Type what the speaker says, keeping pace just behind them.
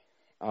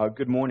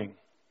Good morning.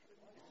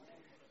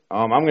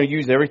 I'm going to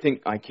use everything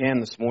I can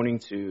this morning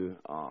to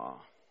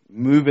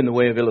move in the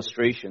way of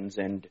illustrations.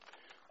 And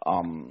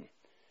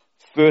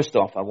first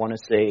off, I want to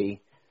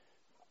say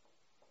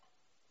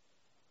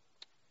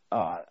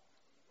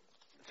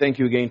thank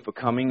you again for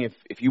coming.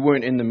 If you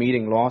weren't in the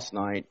meeting last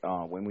night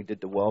when we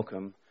did the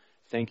welcome,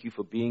 thank you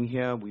for being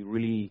here. We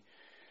really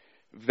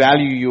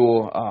value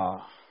your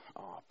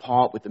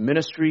part with the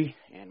ministry,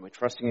 and we're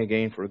trusting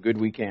again for a good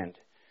weekend.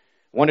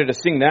 Wanted to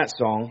sing that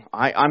song.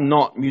 I'm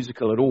not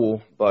musical at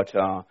all, but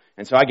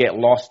and so I get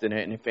lost in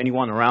it. And if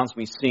anyone around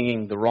me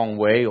singing the wrong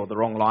way or the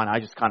wrong line,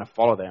 I just kind of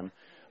follow them.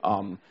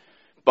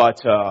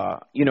 But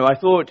I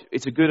thought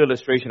it's a good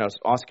illustration. I was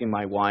asking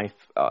my wife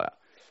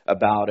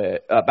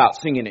about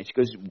singing it. She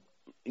goes,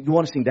 "You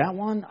want to sing that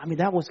one? I mean,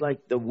 that was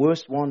like the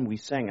worst one we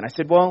sang." And I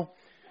said, "Well,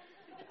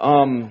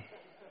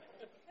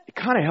 it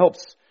kind of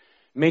helps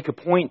make a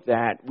point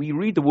that we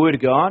read the Word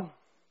of God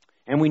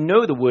and we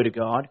know the Word of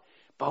God."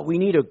 But we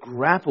need to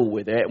grapple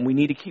with it, and we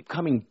need to keep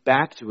coming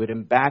back to it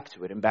and back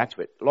to it and back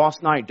to it.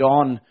 Last night,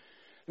 Don, let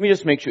me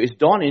just make sure, is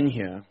Don in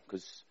here?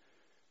 Because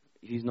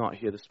he's not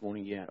here this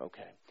morning yet.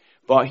 Okay.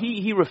 But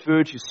he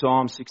referred to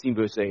Psalm 16,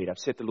 verse 8. I've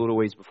set the Lord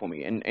always before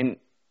me. And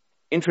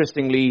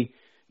interestingly,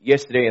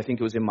 yesterday, I think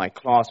it was in my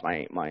class,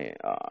 my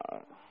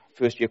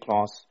first year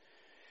class,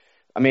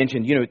 I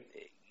mentioned, you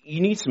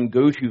need some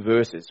go-to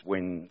verses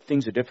when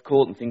things are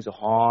difficult and things are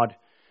hard.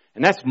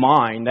 And that's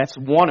mine. That's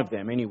one of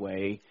them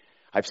anyway.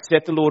 I've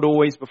set the Lord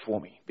always before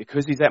me.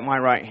 Because he's at my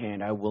right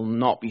hand, I will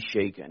not be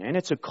shaken. And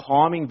it's a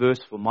calming verse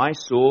for my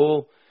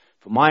soul,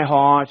 for my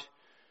heart.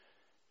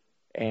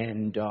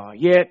 And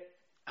yet,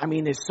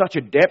 there's such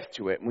a depth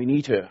to it. And we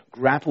need to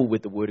grapple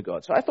with the Word of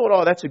God. So I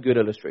thought, that's a good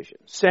illustration.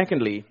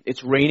 Secondly,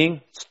 it's raining,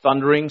 it's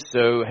thundering.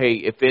 So,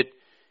 hey, if it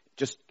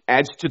just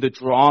adds to the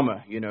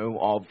drama,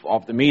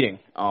 of the meeting.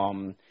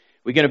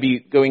 We're going to be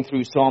going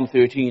through Psalm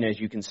 13, as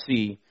you can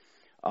see,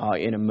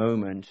 in a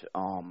moment.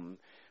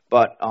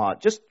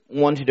 But just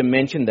wanted to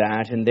mention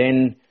that, and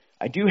then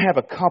I do have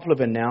a couple of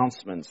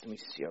announcements. Let me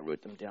see, I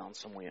wrote them down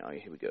somewhere. Oh,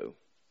 here we go.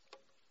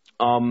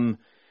 I'm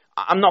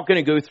not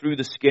going to go through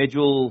the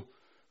schedule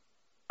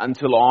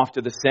until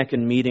after the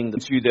second meeting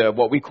to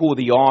what we call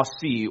the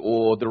RC,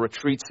 or the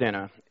Retreat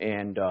Center.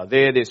 And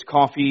there's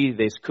coffee,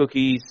 there's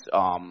cookies,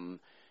 and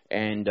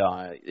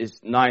there's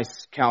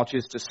nice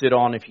couches to sit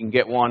on if you can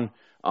get one.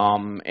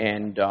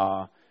 And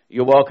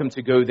you're welcome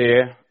to go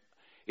there.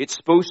 It's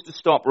supposed to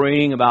stop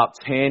raining about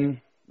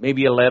 10,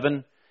 maybe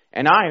 11.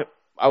 And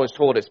I was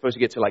told it's supposed to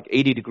get to like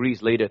 80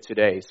 degrees later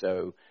today.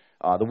 So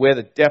the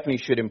weather definitely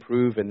should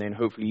improve, and then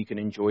hopefully you can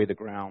enjoy the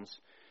grounds.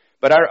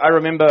 But I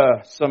remember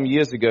some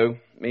years ago,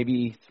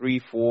 maybe 3,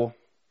 4,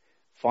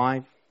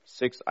 5,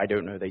 6, I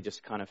don't know, they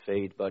just kind of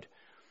fade. But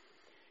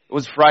it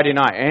was Friday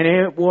night, and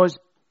it was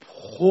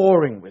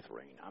pouring with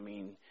rain.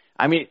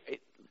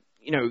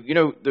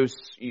 Those,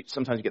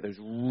 sometimes you get those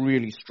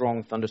really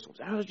strong thunderstorms.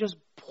 And it was just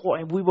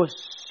pouring. We were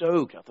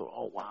soaked. I thought,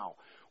 oh, wow,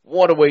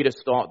 what a way to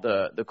start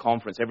the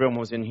conference. Everyone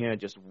was in here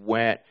just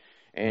wet.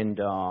 And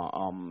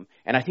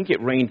I think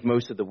it rained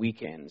most of the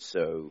weekend.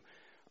 So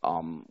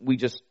we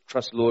just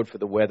trust the Lord for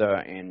the weather.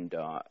 And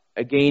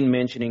again,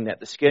 mentioning that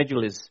the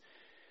schedule is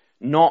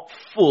not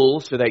full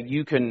so that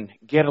you can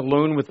get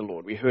alone with the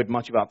Lord. We heard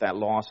much about that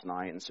last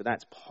night. And so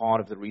that's part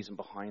of the reason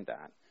behind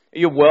that.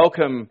 You're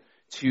welcome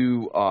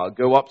to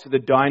go up to the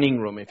dining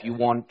room if you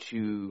want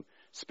to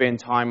spend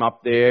time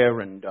up there.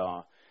 And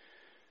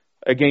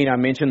again, I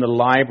mentioned the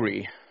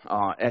library.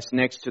 That's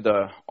next to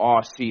the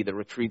RC, the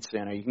Retreat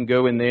Center. You can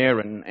go in there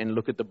and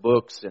look at the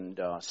books and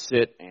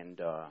sit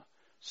and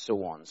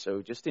so on.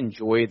 So just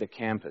enjoy the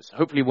campus.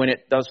 Hopefully when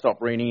it does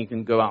stop raining, you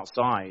can go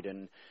outside.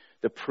 And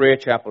the prayer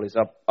chapel is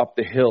up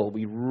the hill.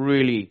 We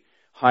really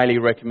highly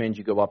recommend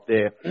you go up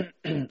there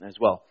as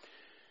well.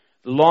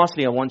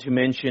 Lastly, I want to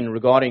mention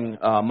regarding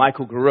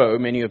Michael Garreau.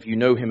 Many of you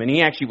know him, and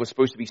he actually was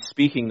supposed to be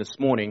speaking this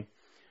morning,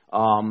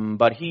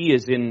 but he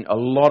is in a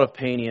lot of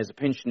pain. He has a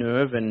pinched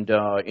nerve and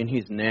in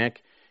his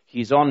neck.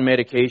 He's on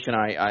medication.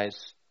 I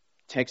was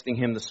texting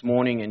him this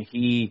morning, and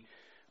he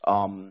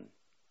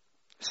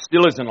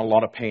still is in a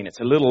lot of pain. It's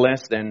a little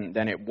less than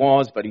it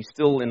was, but he's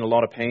still in a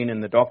lot of pain,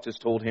 and the doctors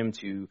told him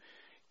to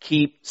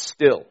keep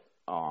still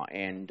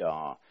and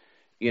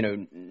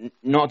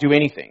not do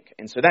anything.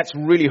 And so that's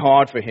really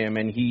hard for him.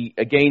 And he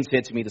again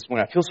said to me this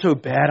morning, "I feel so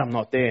bad I'm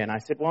not there." And I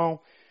said,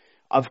 well,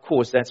 of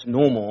course, that's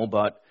normal,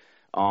 but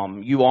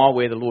you are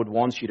where the Lord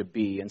wants you to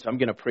be. And so I'm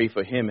going to pray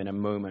for him in a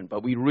moment.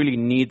 But we really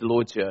need the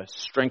Lord to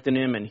strengthen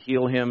him and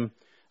heal him.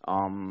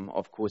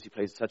 Of course, he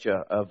plays such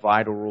a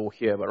vital role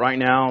here. But right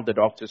now, the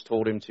doctors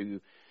told him to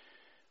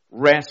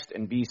rest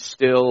and be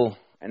still.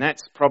 And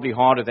that's probably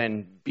harder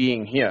than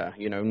being here,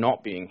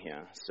 not being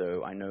here.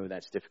 So I know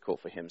that's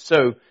difficult for him.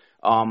 So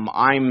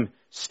I'm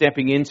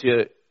stepping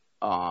into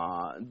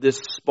this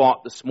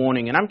spot this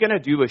morning, and I'm going to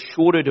do a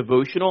shorter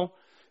devotional,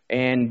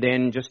 and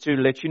then just to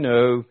let you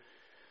know,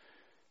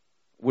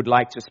 would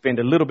like to spend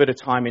a little bit of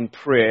time in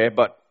prayer,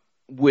 but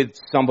with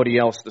somebody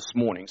else this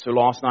morning. So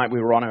last night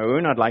we were on our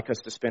own. I'd like us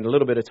to spend a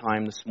little bit of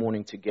time this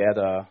morning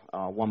together,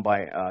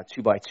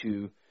 two by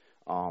two,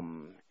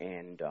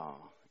 and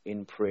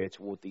in prayer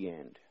toward the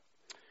end.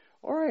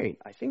 All right,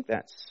 I think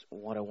that's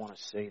what I want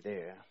to say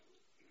there.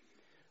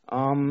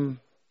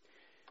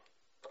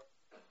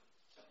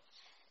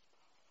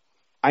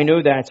 I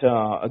know that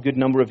a good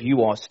number of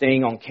you are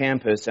staying on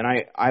campus, and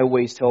I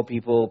always tell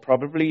people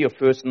probably your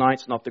first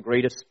night's not the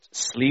greatest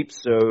sleep,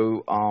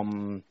 so,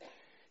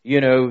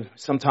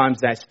 sometimes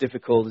that's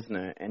difficult, isn't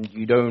it? And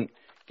you don't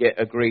get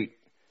a great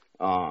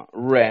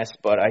rest,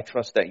 but I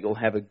trust that you'll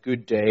have a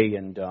good day,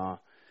 and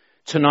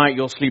tonight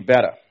you'll sleep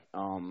better.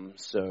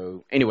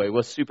 So anyway,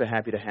 we're super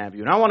happy to have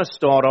you. And I want to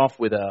start off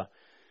with a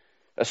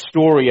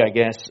story, I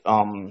guess,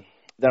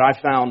 that I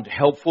found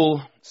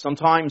helpful.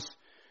 Sometimes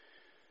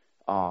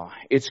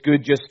it's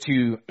good just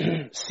to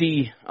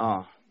see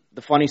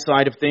the funny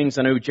side of things.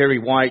 I know Jerry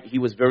White, he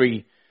was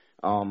very,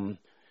 and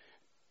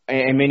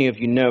many of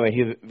you know it,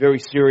 he was very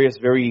serious,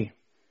 very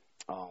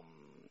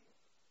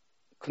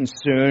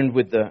concerned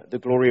with the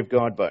glory of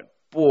God. But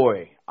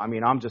boy, I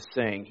mean, I'm just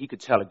saying, he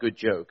could tell a good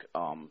joke.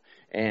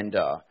 And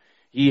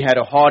he had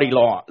a hearty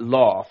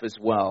laugh as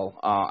well.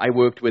 I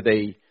worked with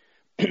an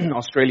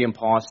Australian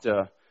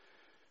pastor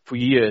for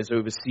years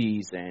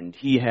overseas, and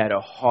he had a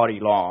hearty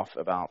laugh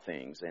about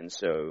things. And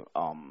so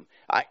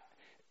I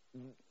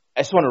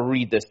just want to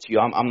read this to you.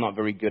 I'm not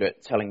very good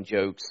at telling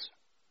jokes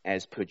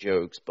as per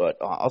jokes, but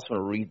I just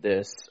want to read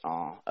this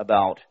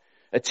about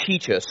a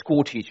teacher, a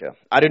school teacher.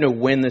 I don't know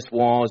when this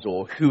was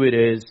or who it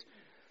is.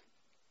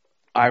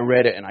 I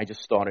read it and I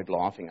just started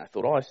laughing. I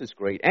thought, oh, this is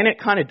great. And it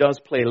kind of does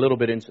play a little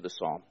bit into the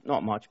psalm.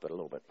 Not much, but a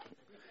little bit.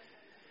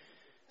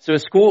 So a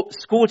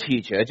school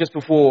teacher, just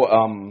before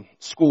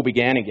school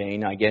began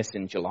again, I guess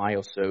in July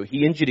or so,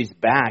 he injured his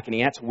back and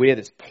he had to wear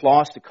this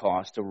plaster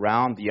cast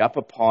around the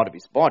upper part of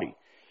his body.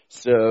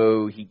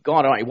 So he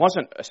got on. It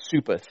wasn't a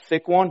super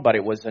thick one, but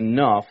it was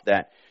enough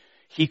that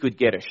he could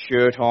get a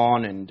shirt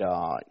on, and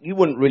you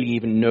wouldn't really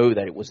even know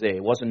that it was there.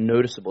 It wasn't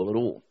noticeable at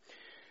all.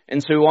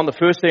 And so on the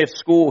first day of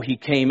school, he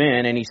came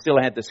in and he still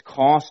had this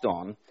cast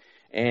on,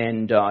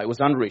 and it was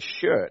under his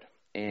shirt.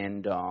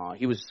 And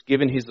he was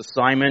given his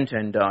assignment,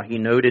 and he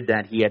noted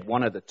that he had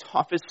one of the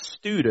toughest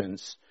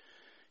students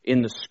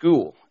in the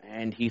school.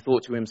 And he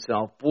thought to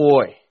himself,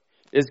 boy,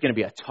 this is going to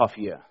be a tough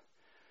year.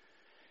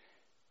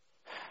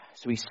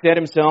 So he set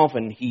himself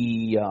and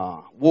he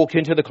walked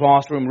into the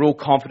classroom real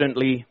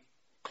confidently.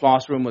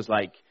 Classroom was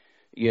like,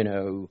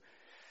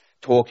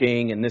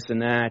 talking and this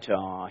and that.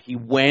 He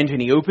went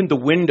and he opened the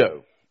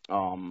window.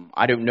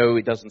 I don't know,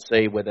 it doesn't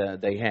say whether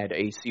they had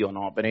AC or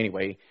not, but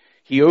anyway,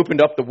 he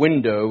opened up the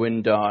window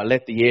and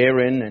let the air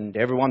in, and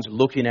everyone's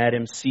looking at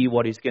him, see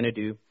what he's going to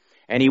do.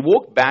 And he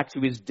walked back to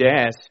his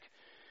desk,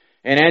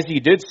 and as he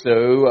did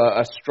so,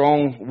 a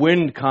strong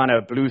wind kind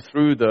of blew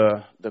through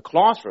the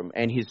classroom,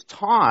 and his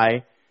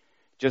tie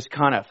just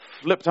kind of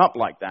flipped up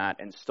like that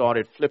and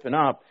started flipping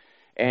up,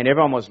 and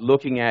everyone was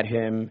looking at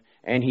him,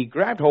 and he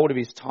grabbed hold of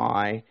his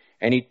tie,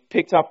 and he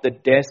picked up the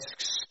desk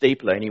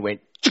stapler, and he went,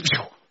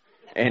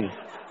 and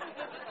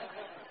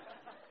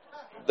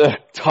the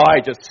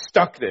tie just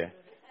stuck there.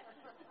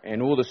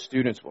 And all the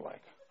students were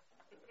like.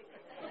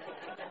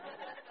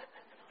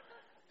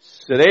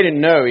 So they didn't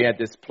know he had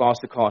this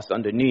plaster cast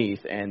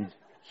underneath, and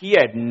he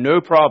had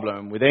no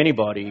problem with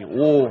anybody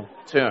all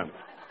term.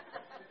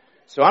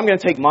 So I'm going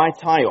to take my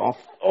tie off.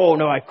 Oh,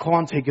 no, I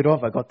can't take it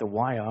off. I got the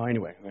wire.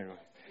 Anyway.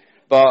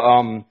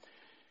 But,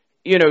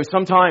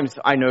 sometimes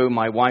I know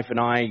my wife and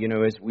I,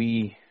 as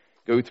we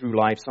go through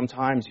life,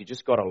 sometimes you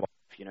just got to laugh.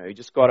 You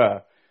just got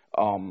to,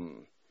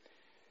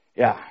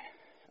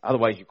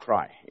 otherwise you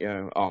cry.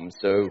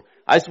 So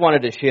I just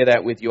wanted to share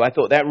that with you. I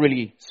thought that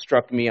really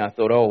struck me. I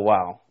thought, oh,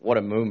 wow, what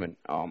a moment.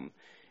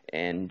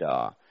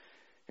 Anyway,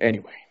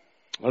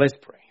 well, let's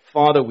pray.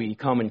 Father, we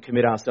come and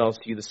commit ourselves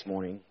to you this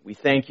morning. We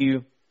thank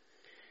you.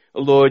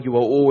 Oh, Lord, you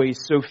are always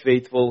so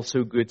faithful,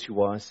 so good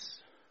to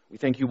us. We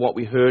thank you what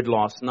we heard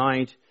last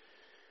night,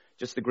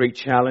 just the great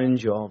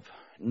challenge of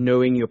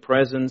knowing your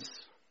presence.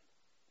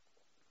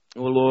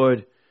 Oh,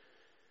 Lord,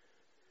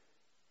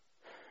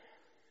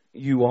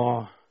 you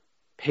are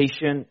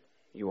patient,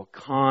 you are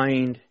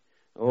kind.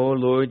 Oh,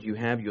 Lord, you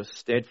have your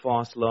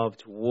steadfast love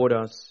toward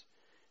us.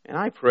 And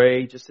I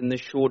pray, just in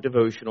this short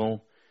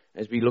devotional,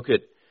 as we look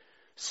at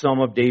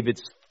some of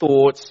David's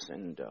thoughts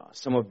and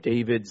some of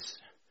David's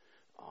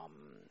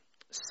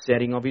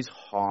setting of his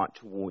heart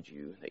toward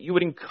you, that you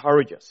would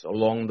encourage us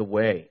along the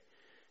way.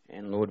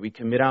 And Lord, we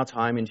commit our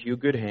time into your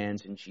good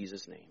hands in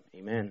Jesus' name.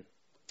 Amen.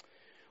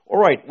 All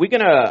right, we're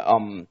going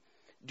to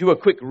do a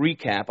quick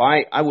recap.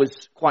 I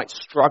was quite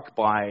struck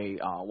by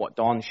what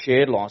Don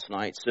shared last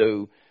night,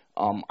 so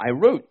I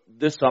wrote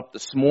this up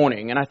this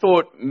morning, and I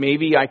thought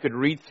maybe I could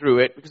read through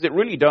it because it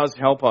really does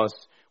help us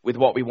with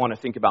what we want to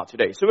think about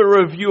today. So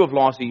a review of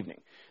last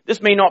evening. This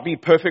may not be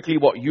perfectly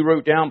what you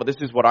wrote down, but this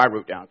is what I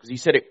wrote down because he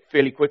said it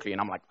fairly quickly, and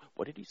I'm like,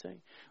 what did he say?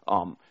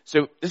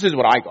 So this is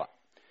what I got.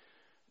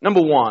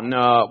 Number one,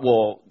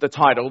 the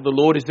title, "The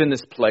Lord is in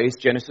this place,"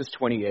 Genesis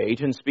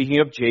 28, and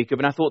speaking of Jacob,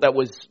 and I thought that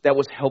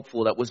was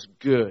helpful, that was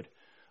good.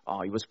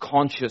 He was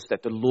conscious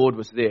that the Lord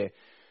was there.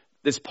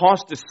 This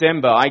past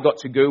December, I got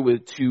to go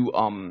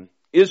to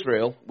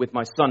Israel with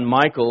my son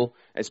Michael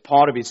as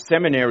part of his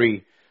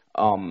seminary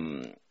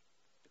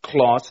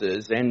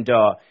classes, and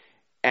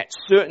at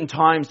certain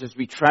times as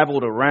we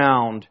traveled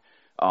around,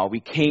 we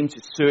came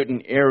to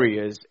certain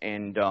areas,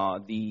 and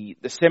the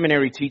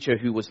seminary teacher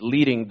who was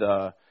leading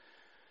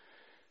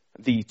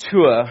the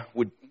tour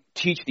would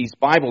teach these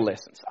Bible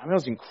lessons. I mean, it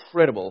was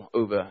incredible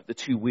over the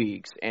 2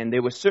 weeks, and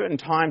there were certain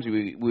times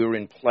we were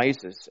in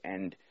places,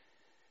 and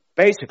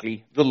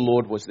basically the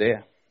Lord was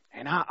there.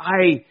 And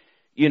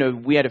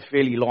we had a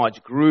fairly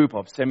large group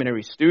of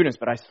seminary students,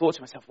 but I thought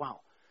to myself, wow,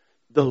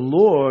 the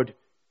Lord,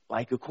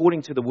 like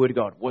according to the Word of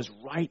God, was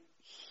right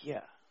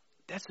here.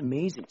 That's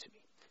amazing to me.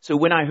 So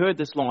when I heard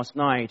this last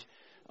night,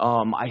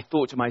 I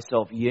thought to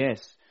myself,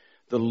 yes,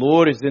 the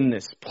Lord is in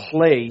this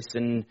place,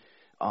 and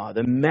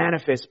the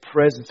manifest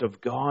presence of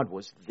God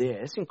was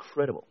there. It's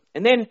incredible.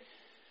 And then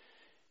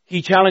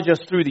he challenged us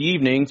through the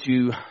evening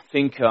to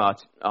think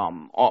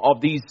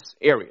of these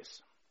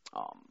areas.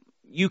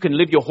 You can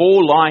live your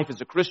whole life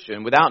as a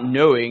Christian without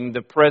knowing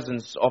the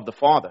presence of the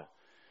Father.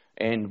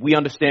 And we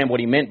understand what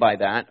he meant by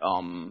that.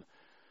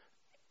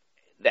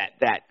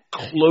 That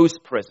close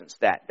presence,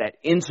 that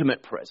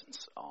intimate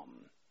presence.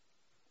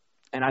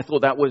 And I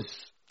thought that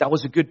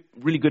was a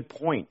really good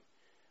point.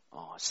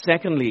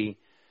 Secondly,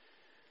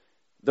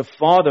 the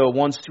Father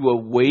wants to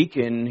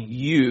awaken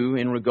you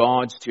in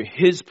regards to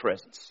His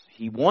presence.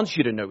 He wants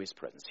you to know His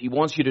presence. He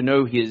wants you to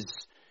know His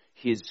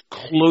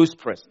close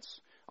presence.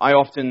 I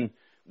often,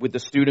 with the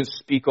students,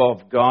 speak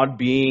of God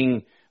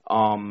being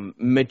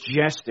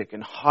majestic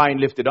and high and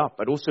lifted up,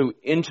 but also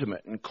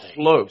intimate and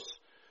close.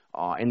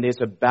 And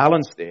there's a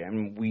balance there,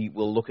 and we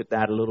will look at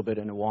that a little bit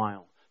in a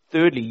while.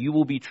 Thirdly, you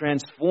will be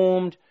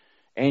transformed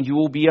and you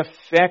will be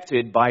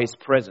affected by His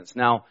presence.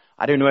 Now,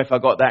 I don't know if I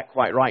got that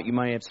quite right. You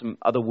may have some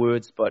other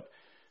words, but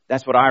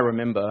that's what I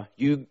remember.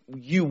 You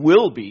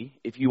will be,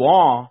 if you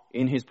are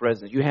in His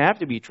presence, you have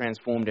to be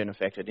transformed and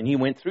affected. And He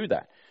went through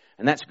that.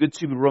 And that's good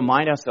to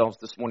remind ourselves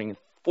this morning.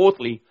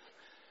 Fourthly,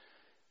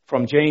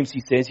 from James,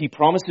 he says, He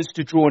promises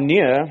to draw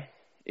near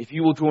if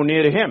you will draw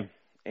near to Him.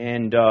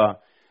 And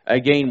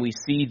again, we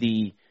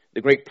see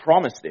the great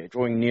promise there,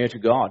 drawing near to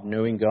God,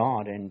 knowing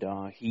God. And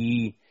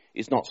He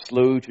is not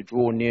slow to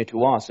draw near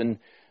to us. And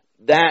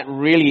that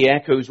really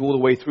echoes all the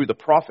way through the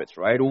prophets,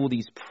 right? All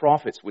these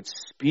prophets would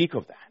speak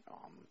of that.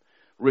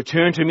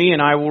 Return to me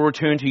and I will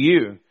return to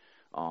you.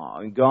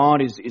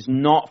 God is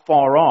not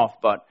far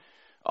off, but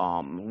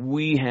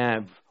we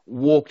have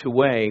walked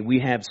away. We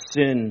have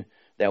sin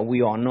that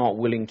we are not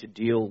willing to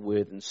deal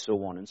with, and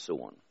so on and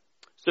so on.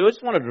 So I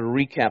just wanted to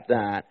recap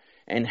that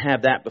and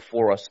have that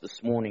before us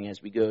this morning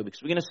as we go,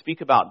 because we're going to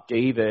speak about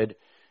David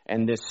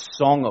and this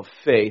song of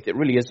faith. It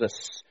really is a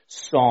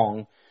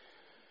song,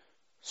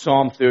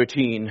 Psalm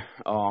 13,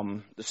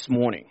 this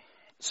morning.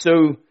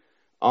 So,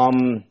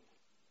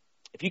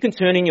 if you can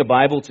turn in your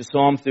Bible to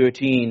Psalm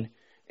 13,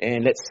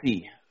 and let's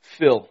see,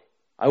 Phil,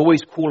 I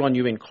always call on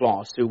you in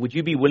class, so would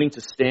you be willing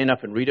to stand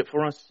up and read it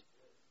for us?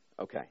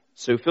 Okay,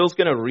 so Phil's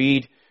going to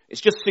read,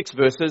 it's just 6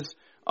 verses,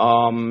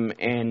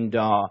 and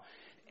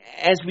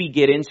as we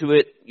get into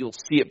it, you'll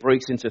see it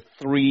breaks into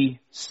 3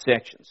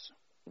 sections,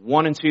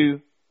 1 and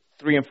 2,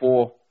 3 and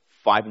 4,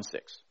 5 and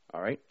 6.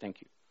 All right,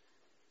 thank you.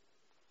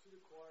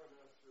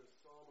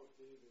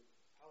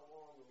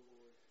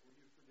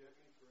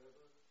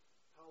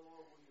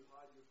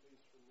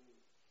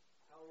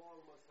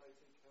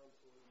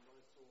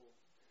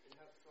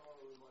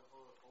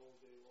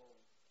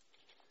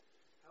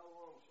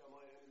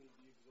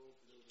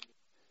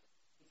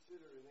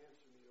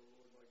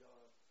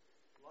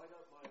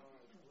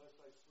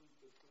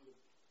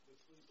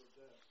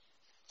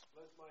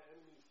 Lest my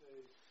enemies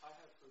say, I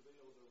have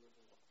prevailed over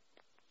him.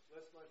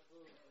 Lest my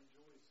foes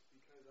rejoice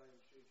because I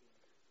am shaken.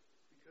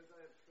 Because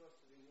I have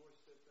trusted in your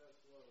steadfast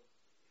love,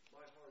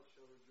 my heart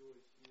shall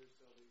rejoice in your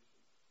salvation.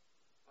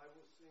 I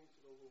will sing to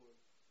the Lord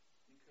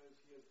because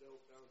he has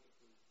dealt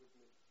bountifully with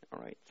me. All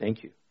right,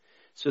 thank you.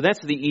 So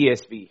that's the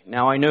ESV.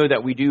 Now I know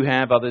that we do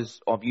have, others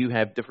of you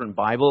have different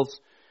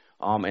Bibles,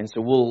 and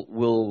so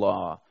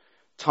we'll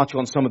touch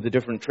on some of the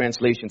different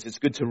translations. It's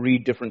good to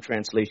read different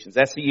translations.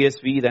 That's the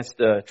ESV. That's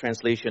the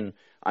translation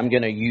I'm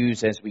going to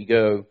use as we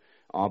go.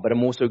 But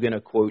I'm also going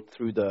to quote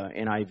through the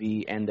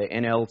NIV and the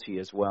NLT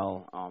as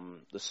well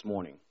this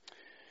morning.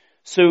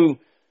 So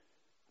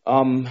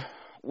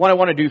what I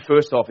want to do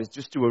first off is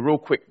just do a real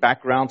quick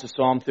background to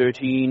Psalm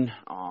 13.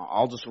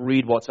 I'll just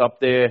read what's up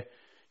there.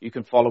 You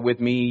can follow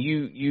with me.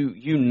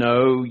 You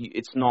know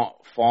it's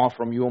not far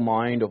from your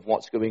mind of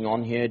what's going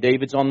on here.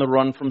 David's on the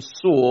run from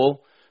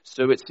Saul.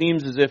 So it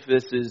seems as if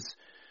this is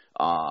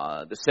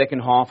the second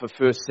half of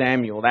 1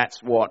 Samuel.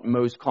 That's what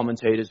most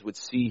commentators would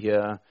see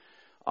here.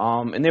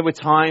 And there were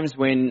times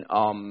when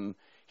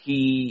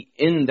he,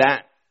 in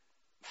that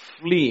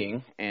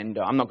fleeing, and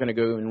I'm not going to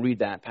go and read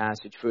that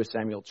passage, 1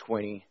 Samuel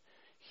 20,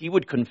 he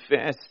would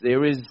confess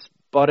there is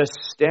but a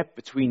step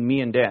between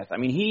me and death. I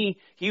mean,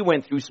 he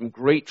went through some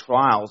great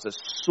trials as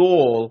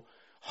Saul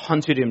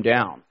hunted him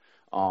down.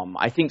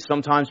 I think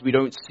sometimes we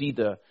don't see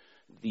the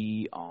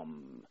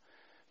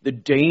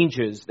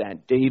dangers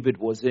that David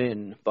was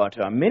in, but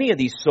many of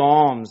these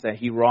psalms that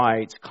he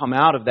writes come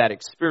out of that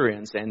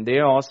experience, and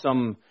there are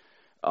some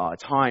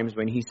times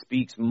when he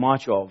speaks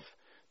much of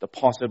the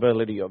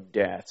possibility of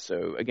death.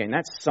 So again,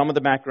 that's some of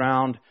the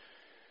background.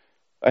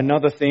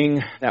 Another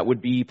thing that would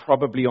be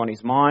probably on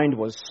his mind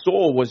was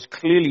Saul was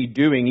clearly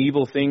doing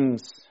evil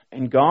things,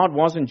 and God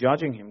wasn't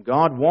judging him.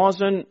 God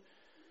wasn't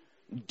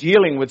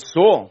dealing with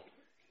Saul.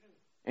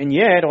 And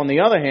yet, on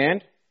the other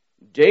hand,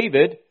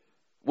 David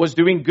was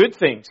doing good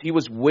things. He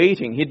was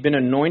waiting. He'd been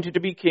anointed to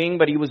be king,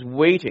 but he was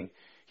waiting.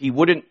 He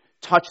wouldn't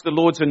touch the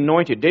Lord's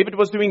anointed. David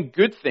was doing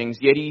good things,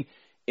 yet he,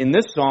 in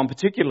this psalm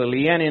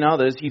particularly, and in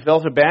others, he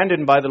felt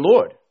abandoned by the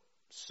Lord.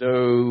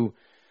 So,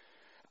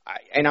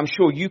 and I'm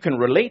sure you can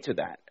relate to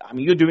that. I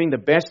mean, you're doing the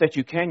best that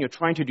you can. You're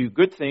trying to do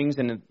good things,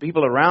 and the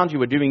people around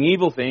you are doing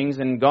evil things,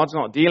 and God's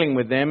not dealing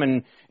with them.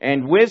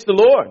 And where's the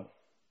Lord?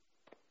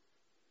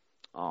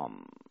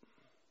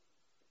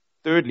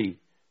 Thirdly,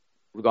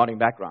 regarding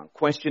background,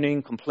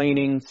 questioning,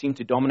 complaining seem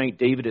to dominate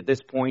David at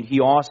this point. He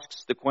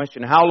asks the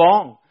question, how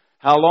long?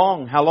 How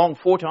long? How long?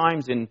 4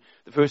 times in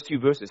the first 2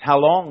 verses. How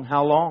long?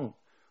 How long,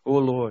 O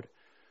Lord?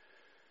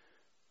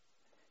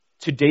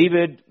 To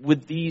David,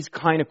 with these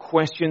kind of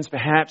questions,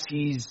 perhaps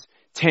he's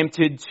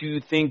tempted to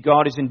think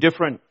God is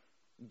indifferent.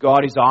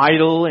 God is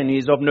idle and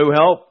he's of no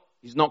help.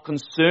 He's not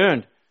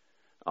concerned.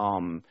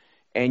 And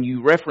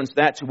you reference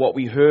that to what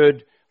we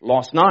heard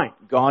last night.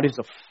 God is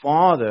a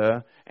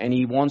father and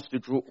he wants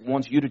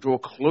you to draw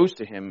close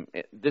to him.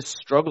 This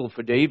struggle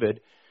for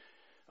David,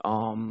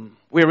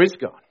 where is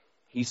God?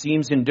 He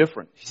seems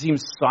indifferent. He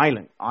seems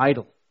silent,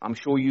 idle. I'm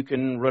sure you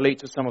can relate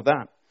to some of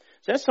that.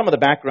 So that's some of the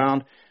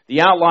background.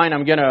 The outline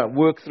I'm going to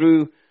work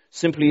through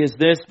simply is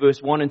this, verse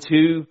 1 and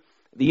 2.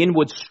 The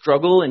inward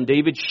struggle, and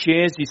David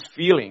shares his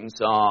feelings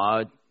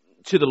to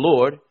the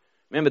Lord.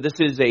 Remember, this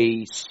is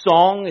a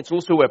song. It's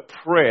also a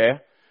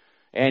prayer.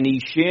 And he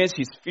shares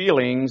his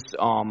feelings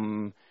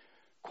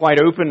quite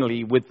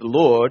openly with the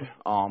Lord,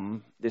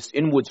 this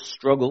inward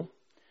struggle.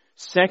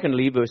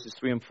 Secondly, verses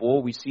 3 and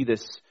 4, we see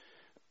this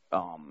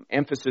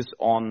emphasis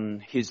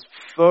on his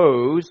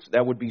foes.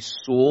 That would be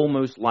Saul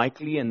most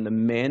likely, and the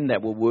men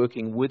that were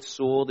working with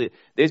Saul.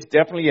 There's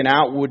definitely an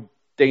outward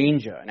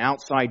danger, an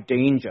outside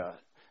danger.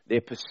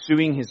 They're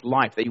pursuing his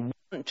life. They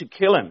want to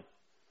kill him.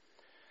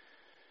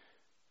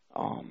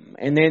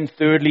 And then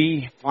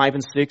thirdly, 5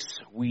 and 6,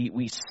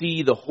 we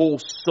see the whole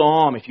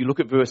psalm. If you look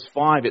at verse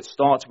 5, it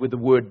starts with the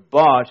word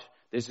but.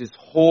 There's this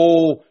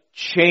whole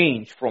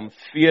change from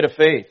fear to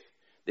faith.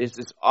 There's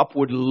this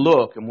upward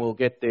look, and we'll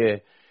get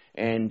there.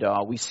 And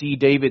we see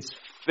David's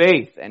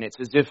faith, and it's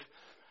as if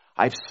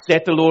I've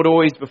set the Lord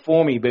always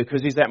before me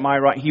because he's at my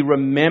right. He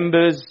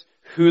remembers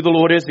who the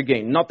Lord is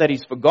again. Not that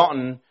he's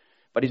forgotten,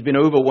 but he's been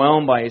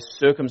overwhelmed by his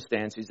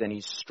circumstances and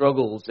his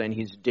struggles and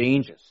his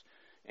dangers.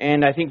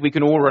 And I think we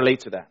can all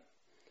relate to that.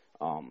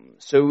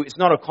 So it's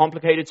not a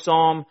complicated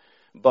psalm,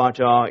 but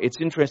it's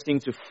interesting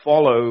to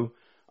follow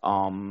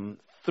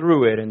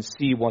through it and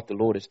see what the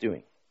Lord is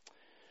doing.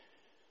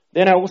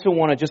 Then I also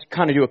want to just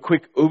kind of do a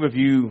quick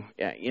overview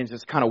and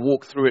just kind of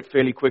walk through it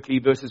fairly quickly.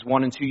 Verses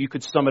 1 and 2, you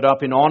could sum it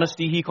up. In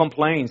honesty, he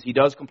complains. He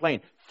does complain.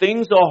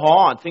 Things are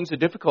hard. Things are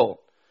difficult.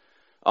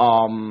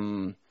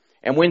 And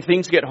when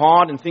things get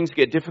hard and things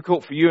get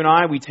difficult for you and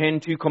I, we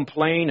tend to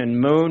complain and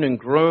moan and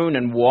groan.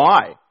 And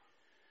why?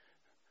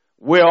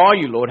 Where are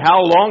you, Lord?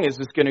 How long is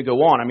this going to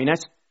go on? I mean,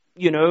 that's,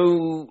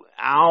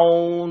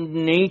 our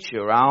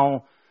nature,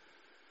 our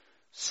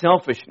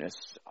selfishness,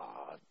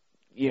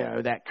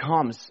 that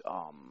comes.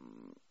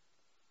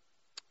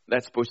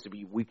 That's supposed to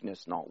be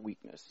weakness, not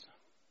weakness.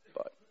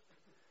 But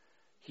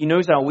he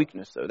knows our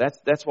weakness, though.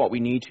 That's what we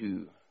need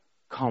to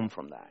come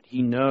from that.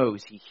 He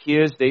knows. He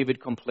hears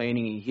David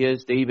complaining. He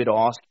hears David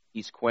ask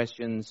these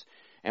questions.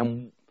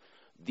 And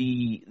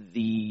the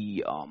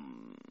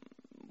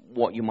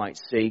what you might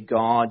say,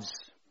 God's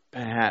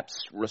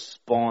perhaps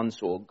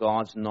response or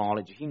God's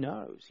knowledge. He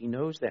knows. He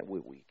knows that we're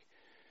weak.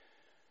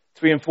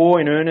 3 and 4,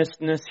 in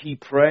earnestness, he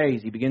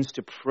prays. He begins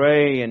to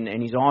pray and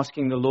he's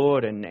asking the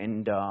Lord.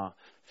 And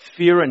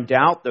fear and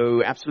doubt,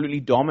 though,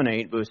 absolutely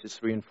dominate verses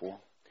 3 and 4.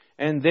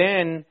 And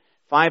then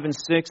 5 and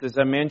 6, as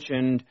I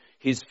mentioned,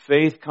 his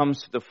faith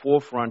comes to the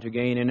forefront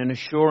again. And in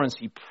assurance,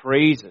 he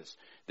praises.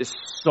 This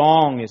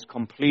song is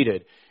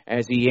completed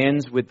as he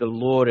ends with the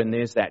Lord. And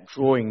there's that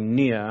drawing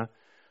near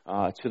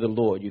to the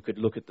Lord. You could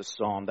look at the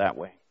psalm that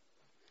way.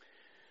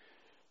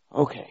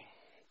 Okay.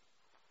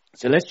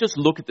 So let's just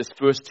look at this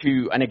first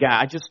 2. And again,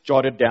 I just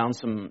jotted down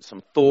some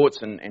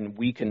thoughts and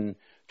we can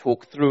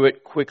talk through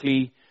it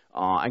quickly.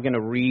 I'm going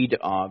to read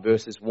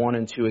verses 1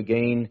 and 2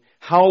 again.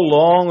 How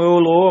long, O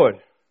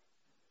Lord,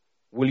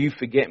 will you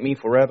forget me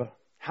forever?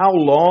 How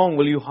long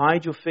will you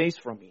hide your face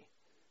from me?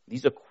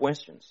 These are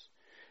questions.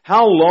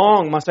 How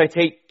long must I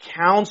take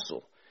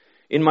counsel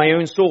in my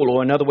own soul?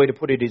 Or another way to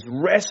put it is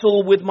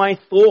wrestle with my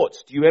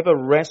thoughts. Do you ever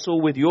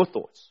wrestle with your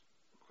thoughts?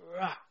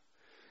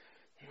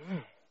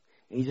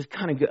 And you just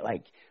kind of get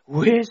like,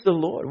 where's the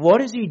Lord?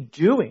 What is he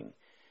doing?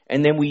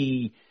 And then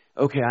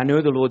okay, I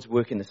know the Lord's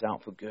working this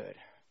out for good.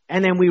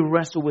 And then we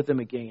wrestle with him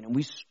again.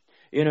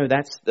 And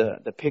that's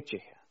the picture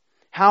here.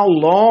 How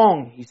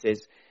long, he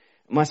says,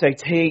 must I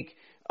take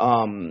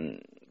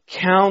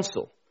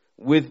counsel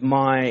in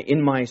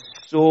my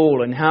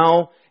soul and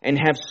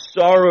have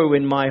sorrow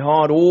in my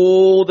heart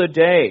all the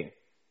day?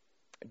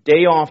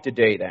 Day after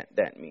day,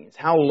 that means.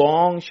 How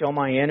long shall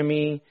my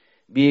enemy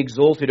be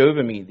exalted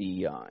over me,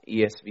 the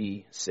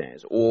ESV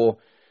says. Or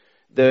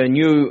the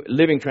New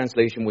Living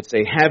Translation would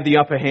say, have the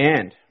upper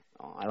hand.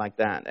 I like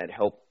that.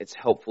 It's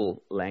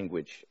helpful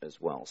language as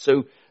well.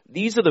 So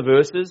these are the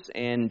verses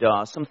and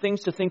some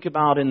things to think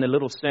about in the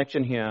little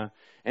section here.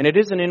 And it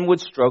is an inward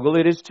struggle.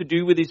 It is to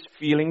do with his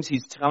feelings.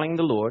 He's telling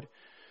the Lord.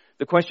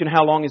 The question,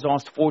 how long, is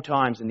asked 4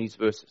 times in these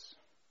verses.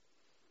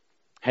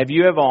 Have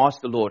you ever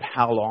asked the Lord,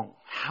 how long?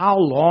 How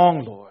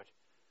long, Lord?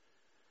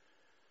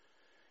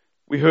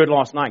 We heard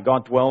last night,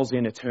 God dwells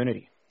in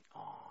eternity.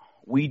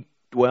 We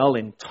dwell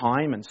in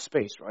time and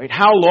space, right?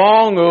 How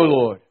long, O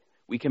Lord?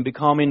 We can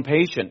become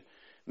impatient.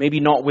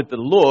 Maybe not with the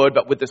Lord,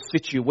 but with the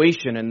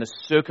situation and the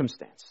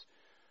circumstance.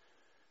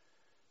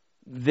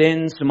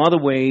 Then some other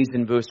ways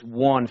in verse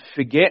 1,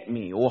 forget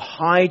me or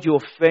hide your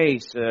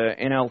face.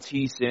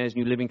 NLT says,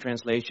 New Living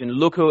Translation,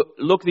 look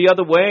the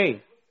other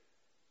way.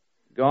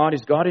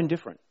 Is God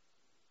indifferent?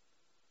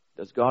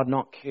 Does God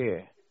not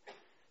care?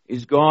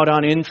 Is God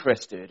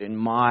uninterested in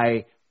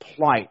my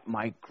plight,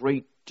 my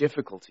great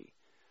difficulty?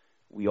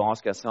 We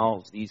ask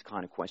ourselves these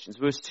kind of questions.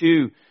 Verse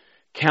 2,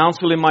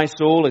 counsel in my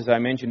soul, as I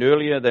mentioned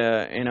earlier,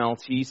 the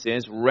NLT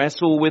says,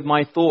 wrestle with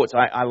my thoughts.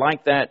 I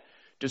like that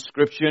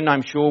description.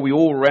 I'm sure we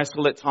all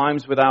wrestle at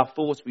times with our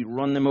thoughts. We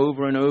run them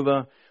over and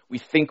over. We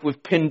think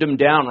we've pinned them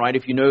down, right?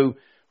 If you know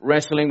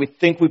wrestling, we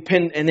think we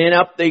pinned, and then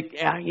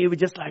you were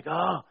just like,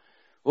 oh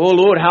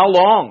Lord, how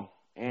long?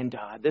 And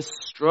this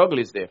struggle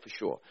is there for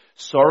sure.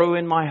 Sorrow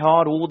in my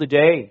heart all the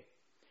day.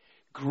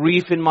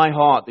 Grief in my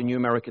heart, the New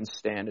American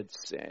Standard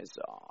says.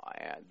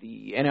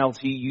 The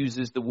NLT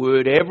uses the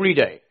word every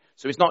day.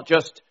 So it's not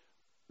just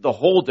the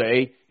whole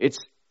day, it's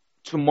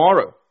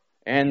tomorrow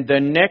and the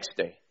next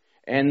day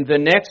and the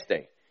next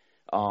day.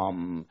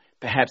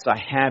 Perhaps I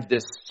have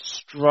this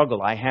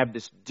struggle, I have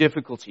this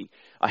difficulty,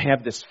 I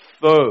have this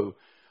foe,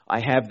 I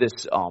have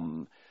this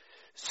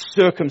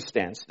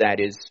circumstance that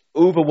is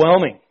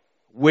overwhelming.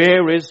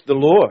 Where is the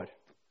Lord?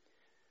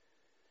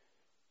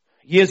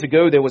 Years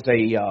ago, there was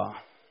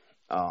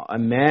a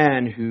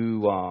man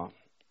who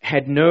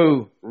had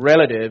no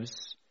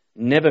relatives,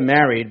 never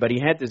married, but he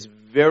had this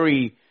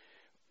very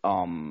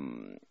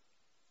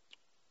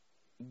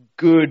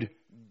good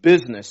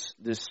business,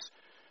 this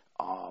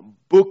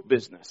book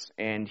business,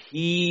 and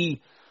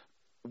he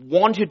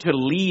wanted to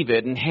leave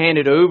it and hand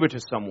it over to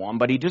someone,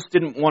 but he just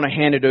didn't want to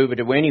hand it over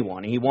to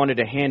anyone. He wanted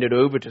to hand it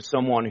over to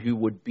someone who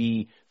would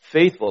be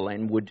faithful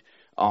and would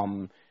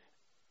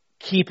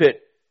keep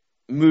it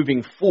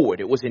moving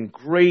forward. It was in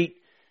great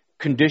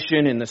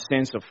condition in the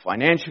sense of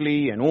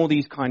financially and all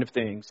these kind of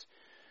things.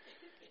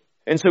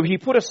 And so he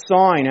put a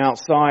sign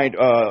outside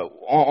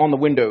on the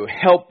window,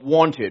 help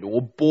wanted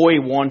or boy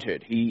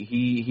wanted.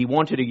 He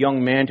wanted a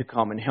young man to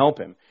come and help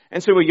him.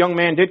 And so a young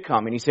man did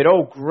come and he said,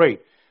 oh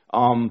great,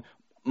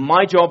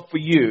 my job for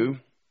you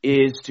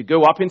is to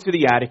go up into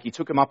the attic. He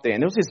took him up there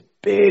and there was this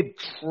big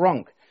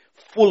trunk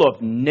full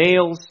of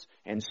nails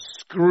and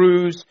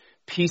screws,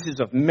 pieces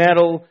of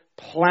metal,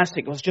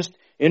 plastic. It was just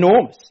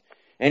enormous.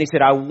 And he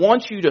said, I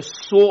want you to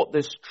sort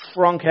this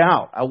trunk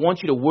out. I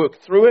want you to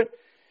work through it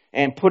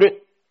and put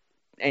it,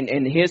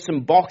 and here's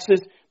some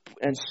boxes,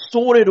 and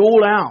sort it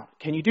all out.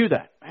 Can you do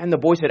that? And the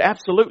boy said,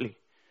 absolutely.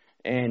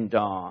 And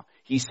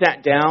he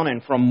sat down,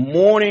 and from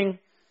morning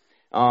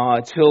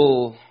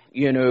till,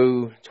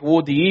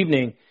 toward the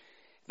evening,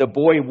 the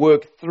boy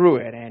worked through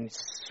it, and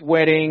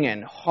sweating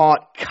and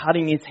hot,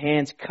 cutting his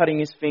hands, cutting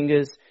his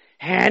fingers,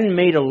 and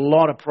made a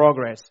lot of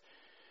progress.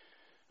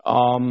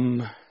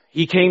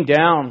 He came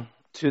down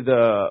to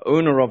the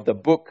owner of the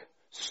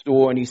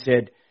bookstore and he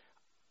said,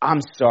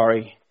 I'm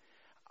sorry,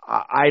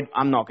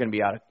 I'm not going to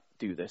be able to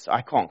do this.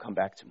 I can't come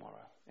back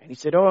tomorrow. And he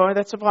said, oh,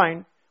 that's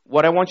fine.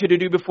 What I want you to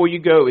do before you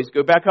go is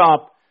go back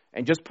up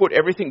and just put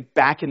everything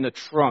back in the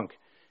trunk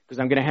because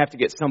I'm going to have to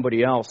get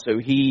somebody else. So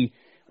he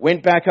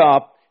went back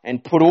up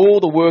and put all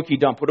the work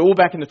he'd done, put it all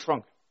back in the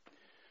trunk.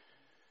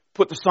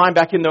 Put the sign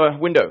back in the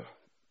window.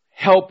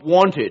 Help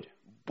wanted.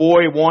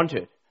 Boy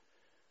wanted.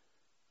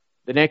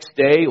 The next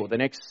day or the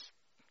next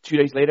 2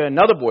 days later,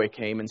 another boy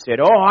came and said,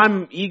 oh,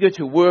 I'm eager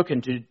to work.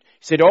 He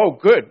said, oh,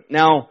 good.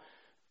 Now,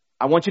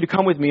 I want you to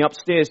come with me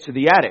upstairs to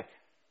the attic.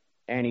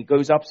 And he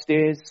goes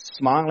upstairs,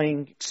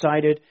 smiling,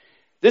 excited.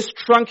 This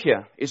trunk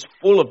here is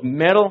full of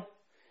metal,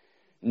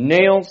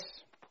 nails,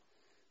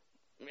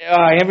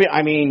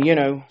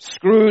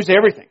 screws,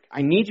 everything.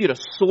 I need you to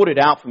sort it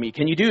out for me.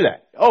 Can you do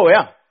that? Oh,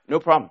 yeah, no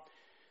problem.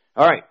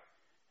 All right.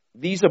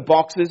 These are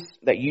boxes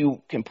that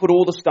you can put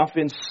all the stuff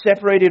in.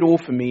 Separate it all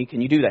for me. Can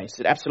you do that? He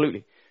said,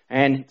 absolutely.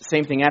 And the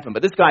same thing happened.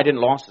 But this guy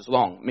didn't last as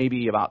long.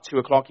 Maybe about 2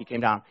 o'clock he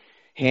came down.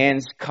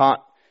 Hands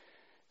cut,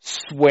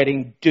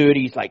 sweating,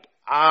 dirty. He's like,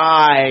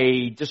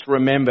 I just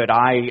remembered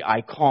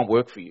I can't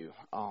work for you.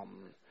 And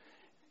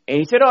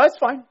he said, oh, that's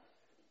fine.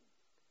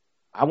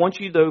 I want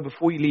you, though,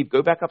 before you leave,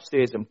 go back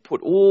upstairs and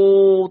put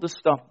all the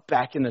stuff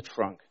back in the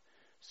trunk.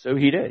 So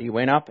he did. He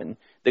went up and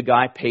the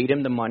guy paid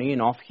him the money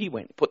and off he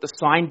went. Put the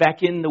sign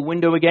back in the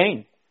window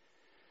again.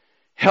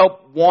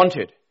 Help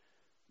wanted.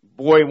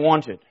 Boy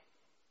wanted.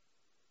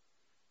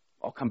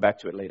 I'll come back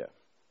to it later.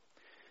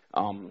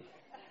 I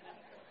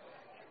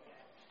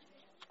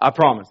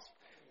promise.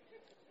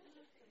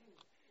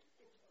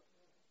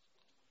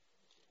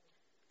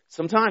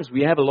 Sometimes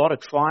we have a lot of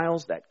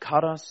trials that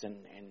cut us and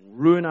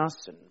ruin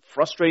us and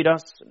frustrate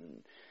us.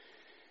 And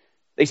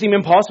they seem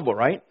impossible,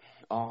 right?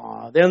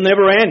 They'll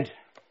never end.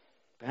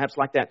 Perhaps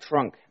like that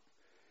trunk.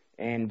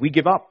 And we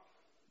give up.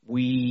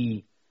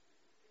 We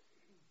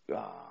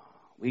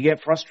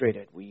get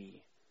frustrated.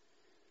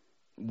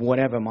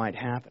 Whatever might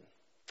happen.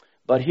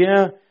 But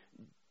here,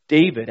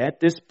 David, at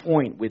this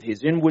point, with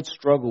his inward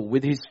struggle,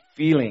 with his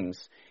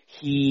feelings,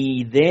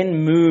 he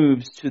then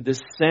moves to the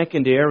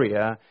second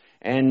area,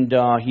 and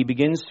he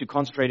begins to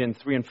concentrate in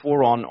 3 and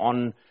 4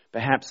 on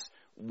perhaps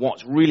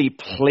what's really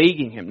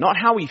plaguing him. Not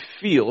how he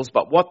feels,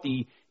 but what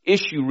the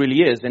issue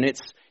really is, and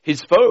it's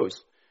his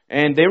foes.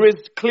 And there is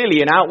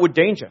clearly an outward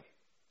danger.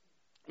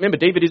 Remember,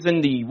 David is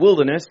in the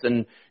wilderness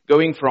and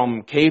going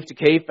from cave to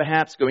cave,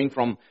 perhaps, going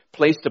from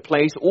place to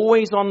place,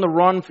 always on the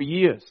run for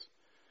years.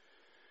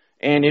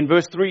 And in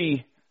verse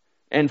 3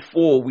 and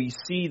 4, we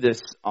see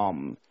this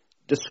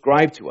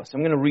described to us.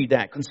 I'm going to read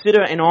that.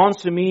 Consider and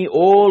answer me,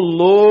 O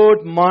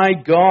Lord my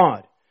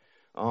God.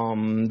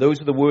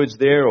 Those are the words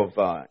there of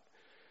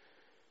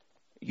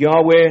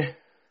Yahweh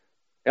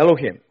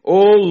Elohim.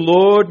 O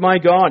Lord my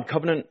God,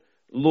 covenant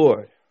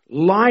Lord.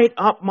 Light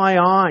up my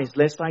eyes,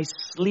 lest I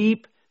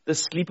sleep the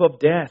sleep of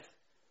death.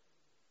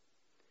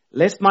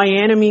 Lest my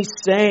enemies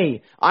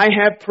say, I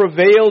have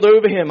prevailed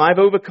over him, I've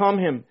overcome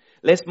him.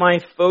 Lest my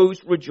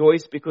foes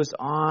rejoice because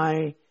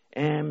I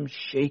am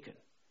shaken,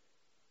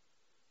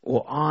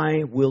 or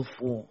I will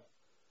fall.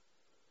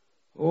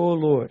 Oh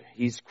Lord,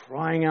 he's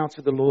crying out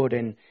to the Lord,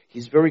 and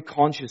he's very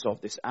conscious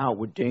of this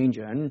outward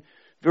danger. And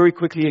very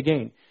quickly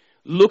again,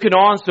 look and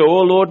answer,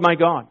 oh Lord my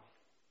God.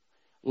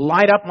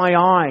 Light up my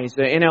eyes.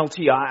 The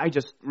NLT, I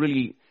just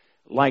really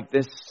like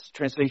this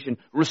translation.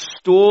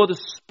 Restore the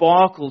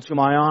sparkle to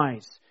my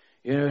eyes.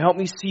 Help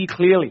me see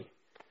clearly.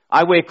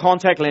 I wear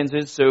contact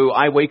lenses, so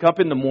I wake up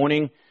in the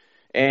morning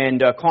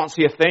and can't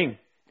see a thing,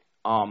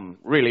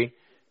 really.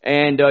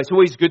 And it's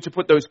always good to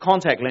put those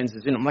contact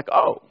lenses in. I'm like,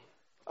 oh,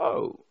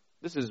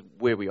 this is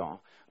where we are.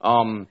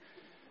 Being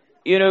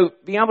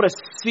able to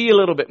see a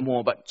little bit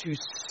more, but to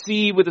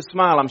see with a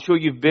smile. I'm sure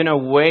you've been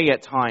away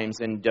at times,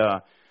 and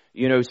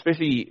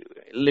especially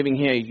living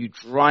here, you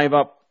drive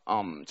up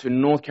to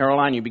North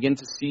Carolina, you begin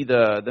to see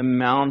the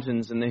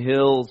mountains and the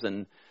hills,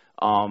 and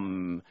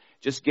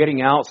just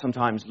getting out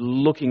sometimes,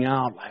 looking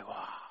out like,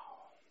 wow,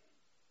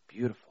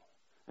 beautiful.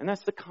 And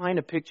that's the kind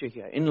of picture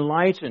here.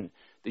 Enlighten,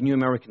 the New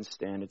American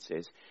Standard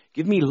says.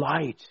 Give me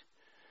light.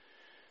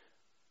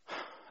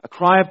 A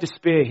cry of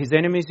despair. His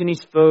enemies and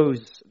his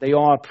foes, they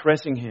are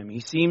oppressing him.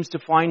 He seems to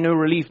find no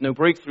relief, no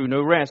breakthrough,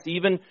 no rest,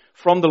 even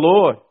from the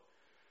Lord.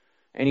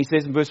 And he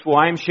says in verse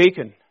 4, I am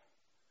shaken.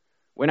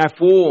 When I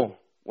fall,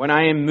 when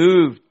I am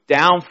moved,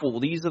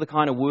 downfall. These are the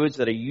kind of words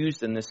that are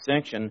used in this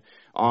section,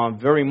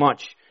 very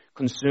much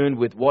concerned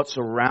with what's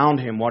around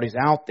him, what is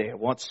out there,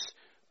 what's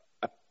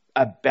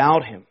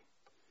about him.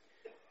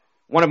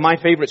 One of my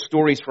favorite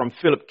stories from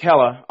Philip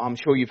Keller, I'm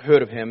sure you've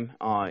heard of him.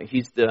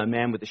 He's the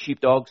man with the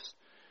sheepdogs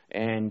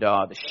and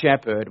the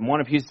shepherd. And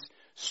one of his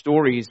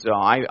stories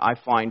I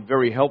find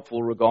very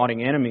helpful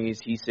regarding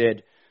enemies. He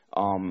said,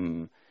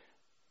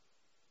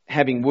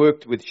 having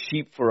worked with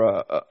sheep for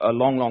a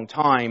long, long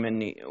time,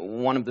 and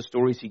one of the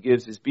stories he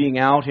gives is being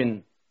out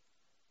in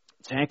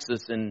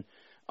Texas, and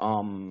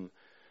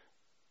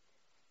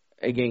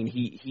again,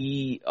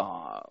 he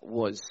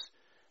was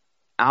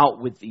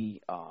out with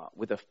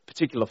a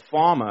particular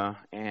farmer,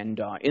 and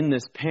in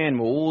this pen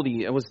were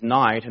it was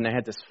night, and they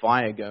had this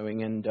fire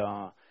going, and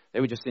they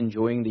were just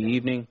enjoying the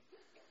evening.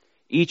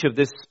 Each of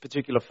this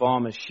particular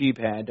farmer's sheep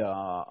had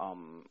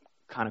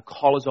kind of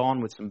collars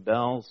on with some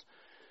bells,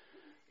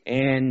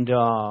 and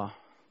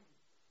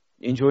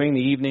enjoying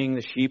the evening.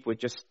 The sheep were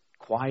just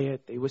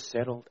quiet, they were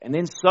settled, and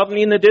then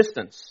suddenly in the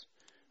distance,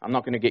 I'm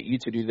not going to get you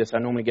to do this. I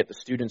normally get the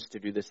students to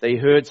do this. They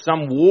heard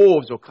some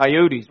wolves or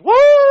coyotes.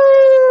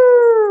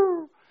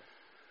 Woo!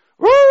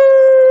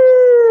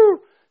 Woo!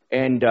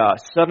 And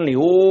suddenly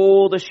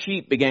all the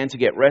sheep began to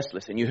get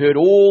restless. And you heard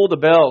all the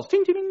bells.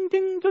 Ding, ding,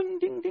 ding, ding,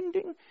 ding, ding,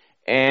 ding.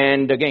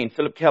 And again,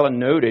 Philip Keller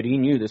noted, he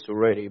knew this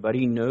already, but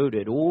he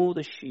noted all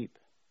the sheep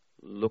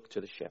looked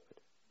to the shepherd.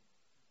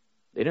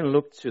 They didn't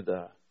look to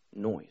the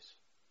noise.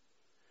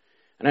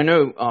 And I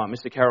know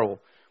Mr.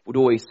 Carroll would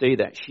always say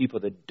that sheep are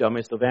the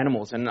dumbest of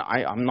animals, and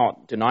I'm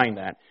not denying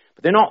that.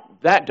 But they're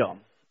not that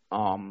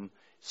dumb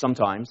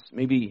sometimes.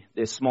 Maybe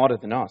they're smarter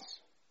than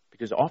us,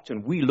 because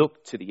often we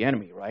look to the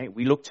enemy, right?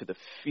 We look to the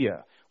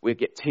fear. We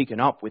get taken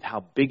up with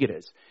how big it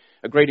is.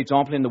 A great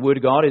example in the Word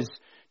of God is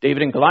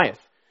David and Goliath.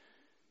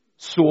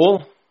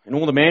 Saul and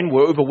all the men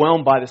were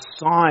overwhelmed by the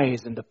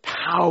size and the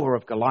power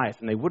of Goliath,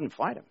 and they wouldn't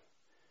fight him.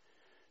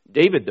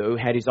 David, though,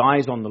 had his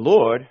eyes on the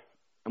Lord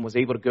and was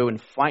able to go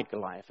and fight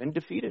Goliath and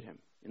defeated him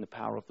in the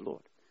power of the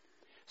Lord.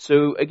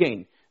 So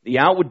again, the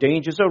outward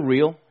dangers are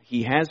real.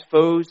 He has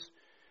foes,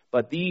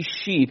 but these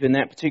sheep in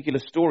that particular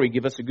story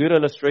give us a good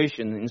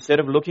illustration. Instead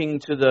of looking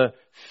to the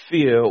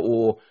fear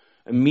or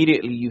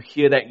immediately you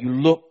hear that, you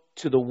look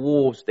to the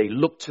wolves, they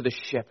look to the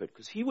shepherd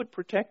because he would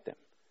protect them.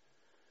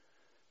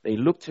 They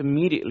looked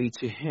immediately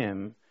to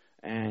him,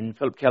 and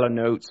Philip Keller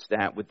notes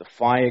that with the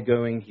fire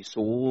going, he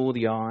saw all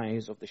the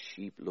eyes of the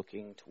sheep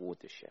looking toward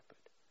the shepherd.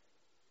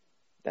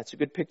 That's a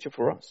good picture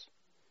for us.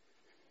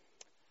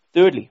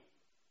 Thirdly,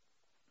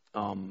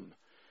 the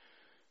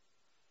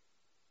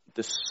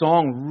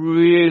song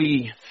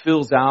really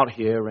fills out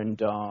here,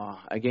 and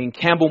again,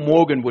 Campbell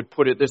Morgan would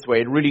put it this way,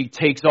 it really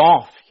takes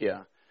off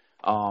here.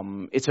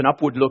 It's an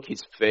upward look,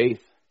 his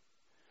faith.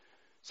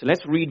 So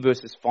let's read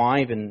verses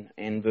 5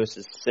 and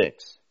verses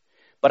 6.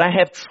 But I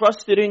have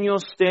trusted in your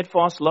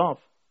steadfast love.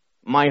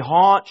 My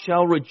heart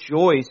shall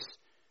rejoice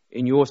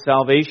in your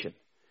salvation.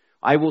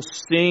 I will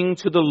sing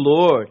to the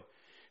Lord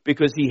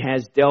because he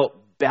has dealt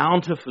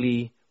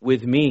bountifully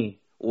with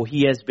me, or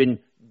he has been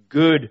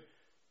good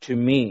to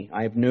me.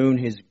 I have known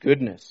his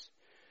goodness.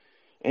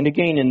 And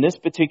again, in this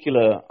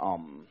particular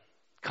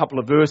couple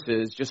of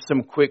verses, just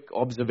some quick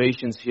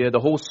observations here. The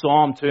whole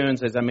psalm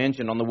turns, as I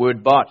mentioned, on the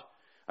word but.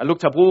 I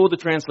looked up all the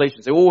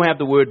translations. They all have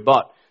the word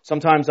but.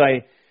 Sometimes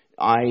I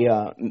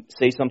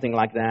say something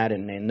like that,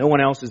 and no one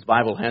else's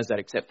Bible has that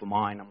except for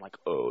mine. I'm like,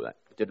 oh, that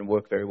didn't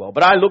work very well.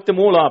 But I looked them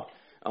all up,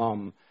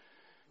 and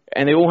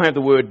they all have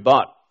the word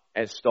but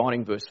as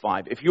starting verse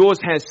 5. If yours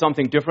has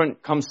something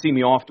different, come see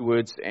me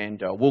afterwards,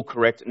 and we'll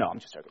correct it. No, I'm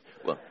just joking.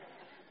 Well,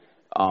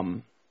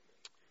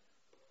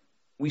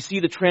 we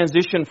see the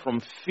transition from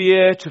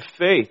fear to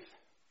faith.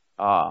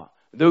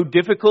 Though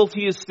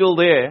difficulty is still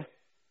there,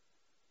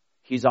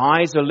 his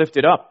eyes are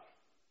lifted up.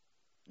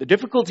 The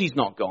difficulty's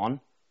not gone.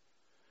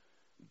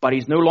 But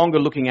he's no longer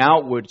looking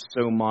outward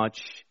so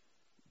much,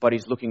 but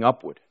he's looking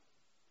upward.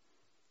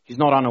 He's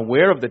not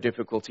unaware of the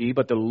difficulty,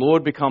 but the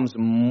Lord becomes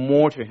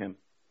more to him.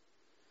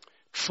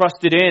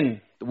 Trusted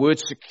in, the word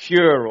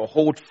secure or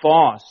hold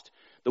fast.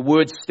 The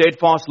word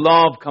steadfast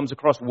love comes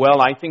across well.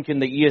 I think in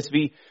the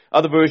ESV,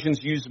 other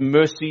versions use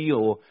mercy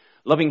or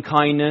loving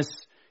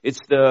kindness.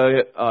 It's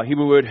the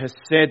Hebrew word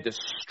hesed, the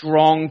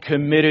strong,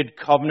 committed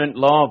covenant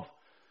love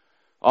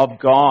of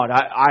God.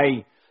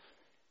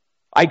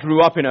 I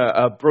grew up in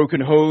a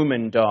broken home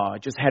and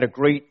just had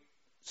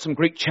some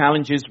great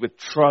challenges with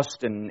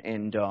trust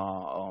and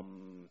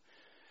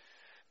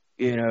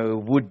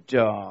would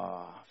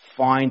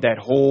find that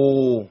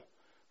whole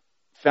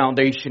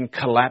foundation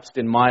collapsed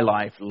in my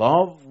life.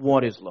 Love,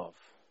 what is love?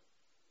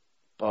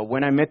 But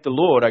when I met the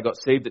Lord, I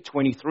got saved at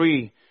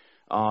 23.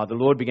 The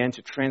Lord began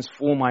to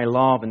transform my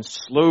love, and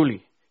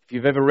slowly, if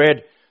you've ever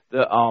read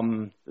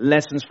the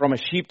Lessons from a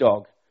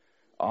Sheepdog,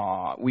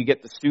 we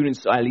get the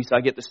students, at least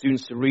I get the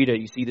students to read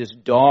it. You see this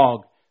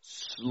dog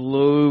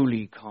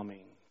slowly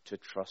coming to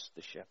trust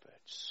the shepherd,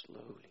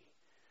 slowly.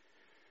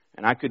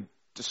 And I could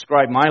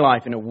describe my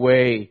life in a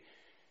way,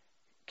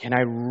 can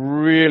I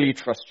really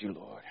trust you,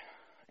 Lord?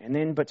 And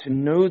then, but to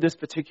know this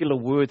particular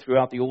word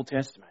throughout the Old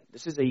Testament,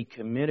 this is a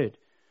committed,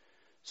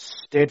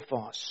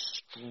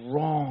 steadfast,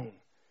 strong,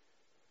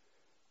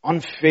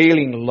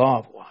 unfailing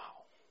love. Wow.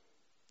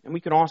 And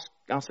we can ask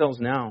ourselves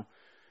now,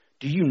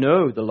 do you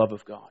know the love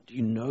of God? Do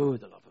you know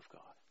the love of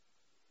God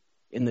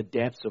in the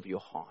depths of your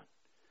heart?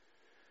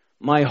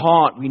 My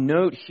heart, we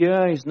note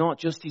here, is not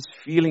just his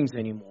feelings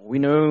anymore. We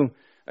know,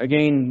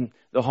 again,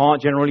 the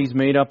heart generally is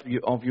made up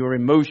of your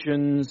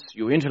emotions,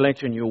 your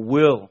intellect, and your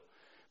will.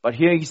 But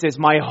here he says,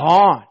 my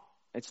heart.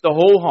 It's the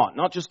whole heart,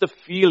 not just the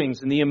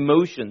feelings and the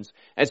emotions,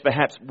 as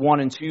perhaps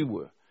 1 and 2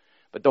 were.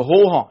 But the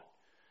whole heart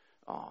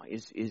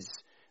is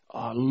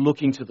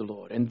looking to the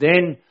Lord. And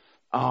then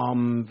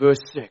verse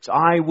 6,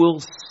 I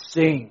will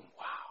sing.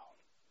 Wow.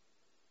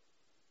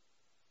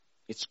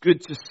 It's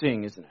good to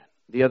sing, isn't it?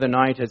 The other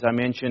night, as I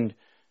mentioned,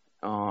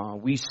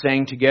 we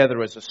sang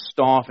together as a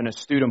staff and a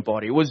student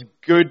body. It was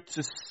good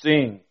to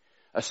sing.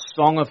 A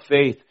song of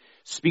faith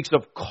speaks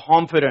of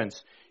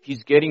confidence.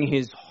 He's getting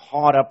his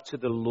heart up to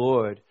the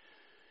Lord.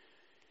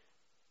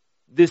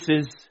 This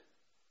is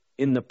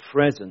in the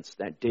presence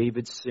that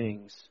David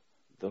sings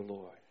the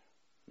Lord.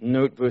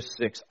 Note verse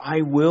 6,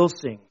 I will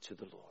sing to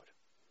the Lord.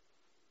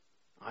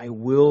 I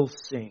will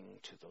sing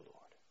to the Lord.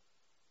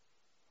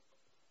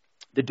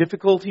 The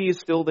difficulty is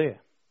still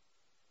there.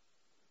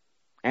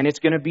 And it's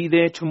going to be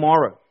there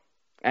tomorrow.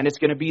 And it's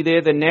going to be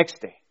there the next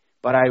day.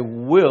 But I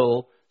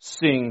will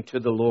sing to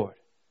the Lord.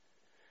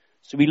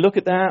 So we look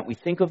at that, we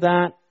think of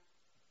that,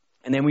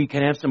 and then we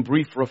can have some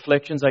brief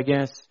reflections, I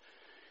guess.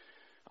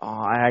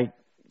 I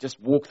just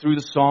walk through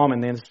the psalm,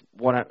 and then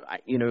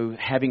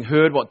having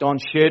heard what Don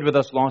shared with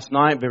us last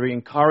night, very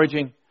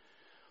encouraging.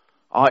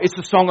 It's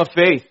a song of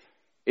faith.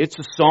 It's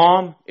a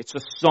psalm, it's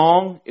a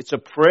song, it's a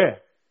prayer.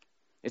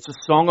 It's a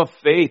song of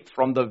faith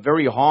from the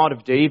very heart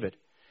of David.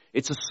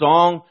 It's a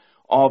song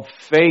of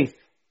faith.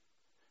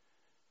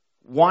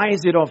 Why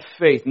is it of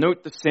faith?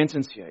 Note the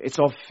sentence here. It's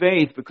of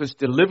faith because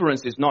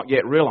deliverance is not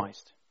yet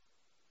realized.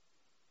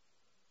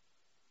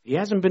 He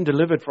hasn't been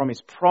delivered from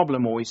his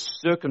problem or his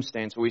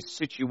circumstance or his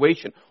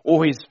situation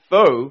or his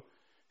foe.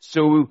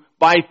 So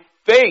by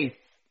faith,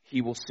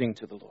 he will sing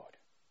to the Lord.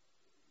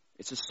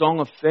 It's a song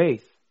of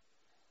faith.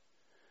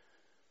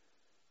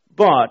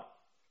 But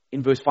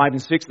in verse 5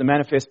 and 6, the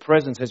manifest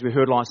presence, as we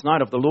heard last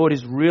night, of the Lord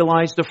is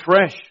realized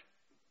afresh.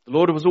 The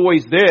Lord was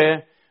always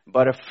there,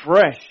 but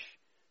afresh,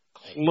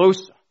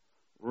 closer,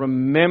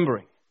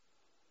 remembering.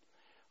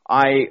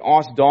 I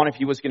asked Don if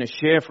he was going to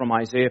share from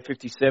Isaiah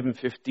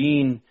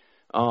 57:15.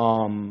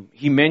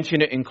 He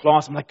mentioned it in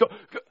class. I'm like, go.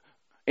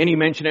 And he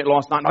mentioned it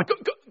last night. I'm like, go.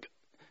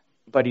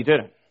 But he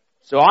didn't.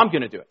 So I'm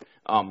going to do it.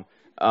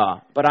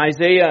 But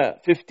Isaiah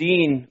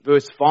 15,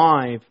 verse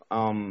 5,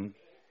 let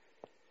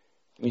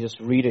me just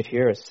read it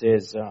here. It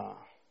says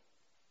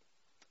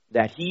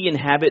that he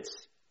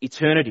inhabits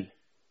eternity,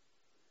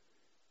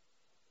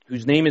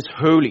 whose name is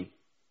holy.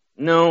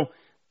 No,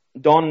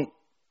 Don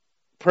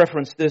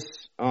preferenced this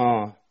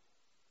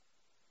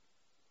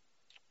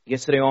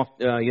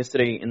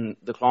yesterday in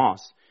the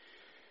class.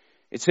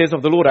 It says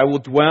of the Lord, I will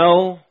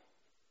dwell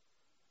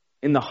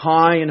in the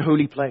high and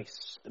holy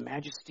place, the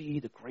majesty,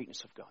 the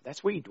greatness of God.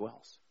 That's where he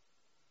dwells.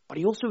 But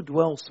he also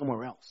dwells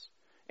somewhere else.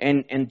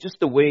 And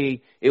just the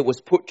way it was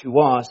put to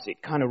us,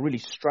 it kind of really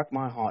struck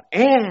my heart.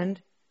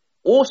 And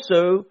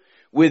also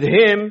with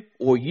him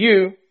or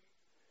you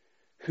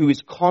who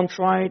is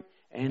contrite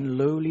and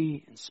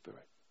lowly in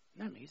spirit.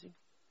 Isn't that amazing?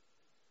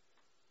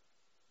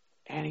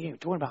 And again, we're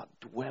talking about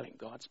dwelling,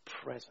 God's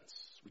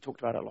presence. We talked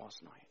about it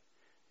last night.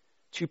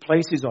 Two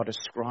places are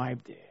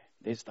described there.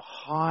 There's the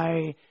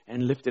high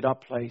and lifted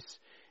up place,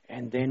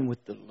 and then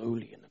with the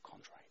lowly and the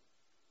contrite.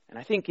 And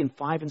I think in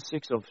 5 and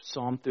 6 of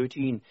Psalm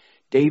 13,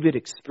 David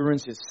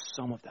experiences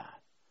some of that.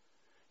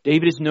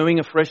 David is knowing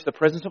afresh the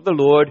presence of the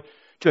Lord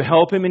to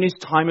help him in his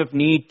time of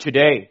need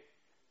today.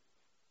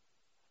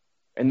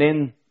 And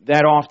then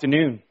that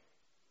afternoon.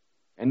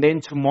 And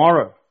then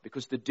tomorrow.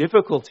 Because the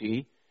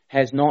difficulty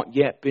has not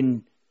yet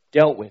been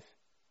dealt with.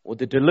 Or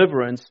the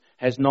deliverance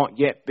has not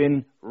yet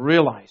been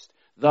realized.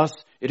 Thus,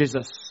 it is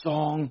a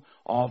song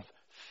of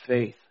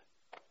faith.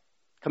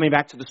 Coming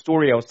back to the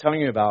story I was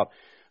telling you about,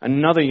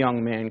 another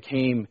young man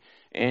came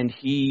and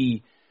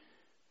he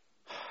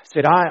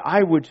said,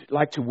 I would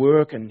like to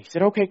work. And he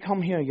said, okay,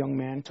 come here, young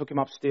man. Took him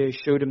upstairs,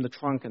 showed him the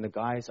trunk, and the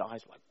guy's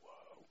eyes were like,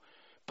 whoa.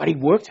 But he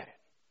worked at it.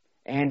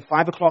 And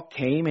 5 o'clock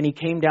came, and he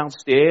came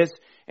downstairs,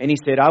 and he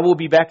said, I will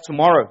be back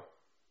tomorrow.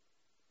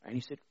 And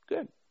he said,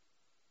 good.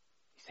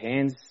 His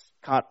hands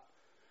cut,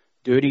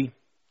 dirty,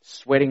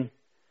 sweating.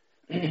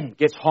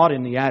 Gets hot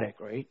in the attic,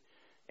 right?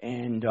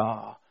 And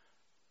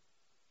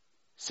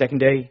second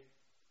day,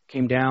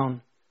 came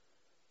down.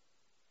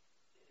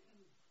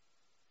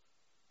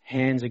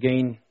 Hands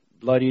again,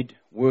 bloodied,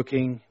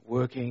 working.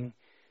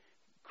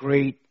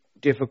 Great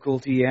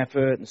difficulty,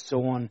 effort, and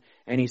so on.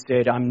 And he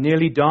said, I'm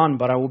nearly done,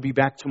 but I will be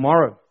back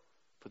tomorrow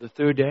for the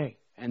third day.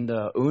 And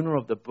the owner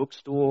of the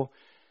bookstore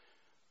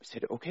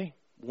said, okay,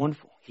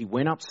 wonderful. He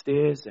went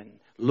upstairs and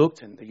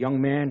looked, and the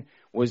young man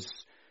was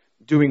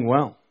doing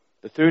well.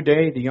 The third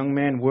day, the young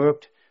man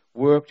worked,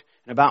 and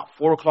about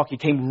 4 o'clock, he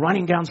came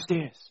running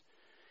downstairs.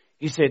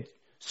 He said,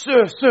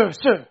 Sir,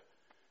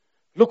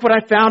 look what I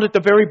found at the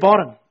very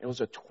bottom. It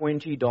was a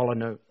 $20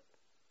 note.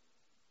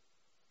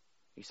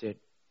 He said,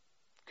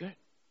 good,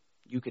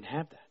 you can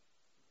have that.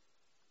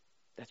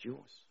 That's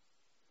yours.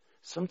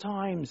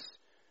 Sometimes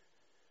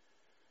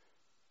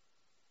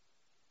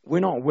we're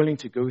not willing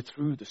to go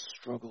through the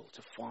struggle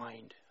to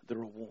find the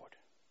reward.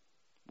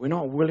 We're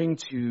not willing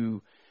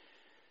to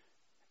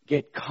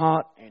get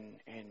cut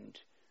and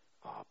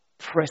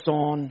press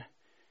on,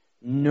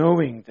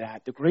 knowing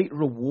that the great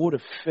reward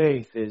of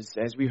faith is,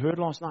 as we heard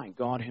last night,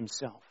 God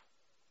himself.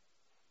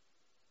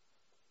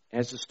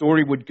 As the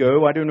story would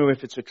go, I don't know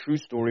if it's a true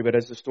story, but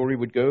as the story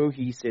would go,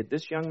 he said,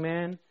 this young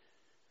man,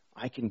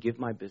 I can give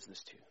my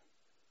business to,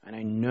 and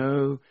I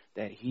know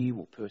that he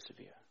will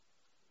persevere.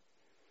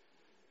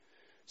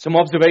 Some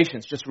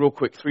observations, just real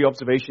quick, 3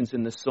 observations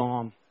in this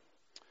psalm.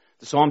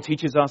 The psalm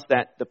teaches us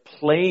that the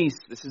place,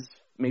 this is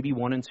maybe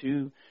 1 and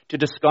 2, to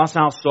discuss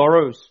our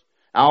sorrows,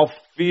 our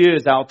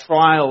fears, our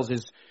trials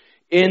is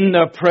in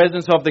the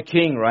presence of the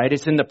King, right?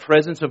 It's in the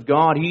presence of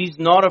God. He's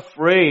not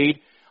afraid.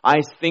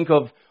 I think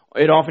of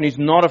it often, he's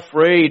not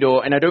afraid,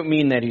 and I don't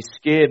mean that he's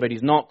scared, but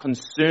he's not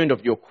concerned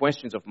of your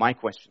questions, of my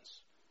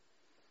questions.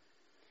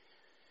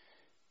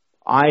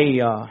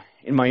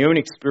 In my own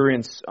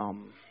experience,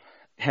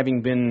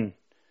 having been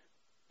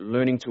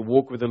learning to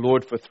walk with the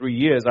Lord for 3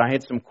 years, I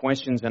had some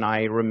questions, and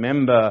I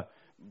remember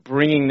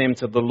bringing them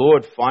to the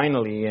Lord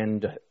finally,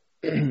 and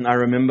I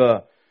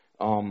remember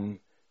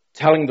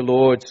telling the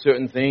Lord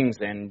certain things,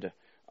 and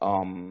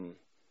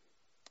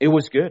it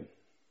was good.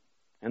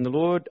 And the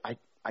Lord,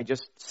 I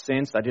just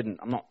sensed, I'm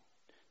not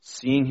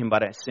seeing him,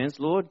 but I sensed,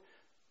 Lord,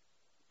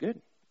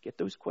 good, get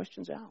those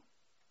questions out.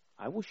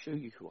 I will show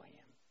you who I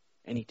am.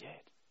 And he did.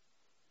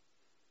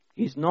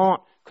 He's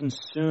not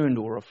concerned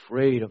or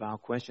afraid of our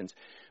questions.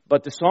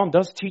 But the psalm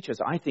does teach us,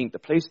 I think, the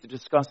place to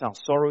discuss our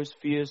sorrows,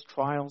 fears,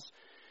 trials.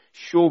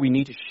 Sure, we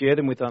need to share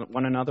them with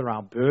one another.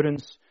 Our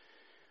burdens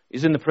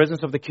is in the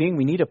presence of the King.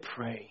 We need to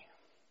pray.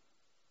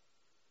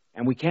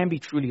 And we can be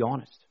truly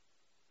honest.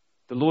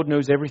 The Lord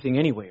knows everything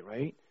anyway,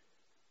 right?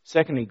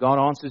 Secondly, God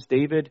answers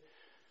David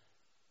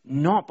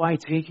not by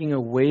taking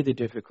away the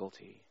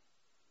difficulty,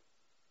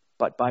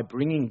 but by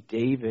bringing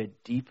David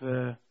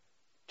deeper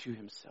to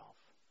himself.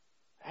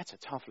 That's a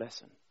tough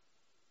lesson.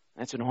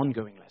 That's an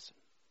ongoing lesson.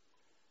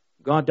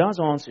 God does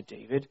answer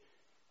David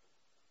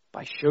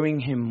by showing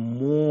him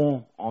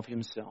more of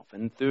himself.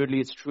 And thirdly,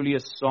 it's truly a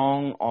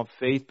song of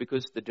faith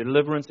because the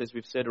deliverance, as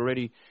we've said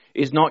already,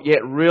 is not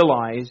yet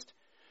realized,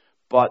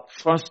 but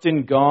trust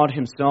in God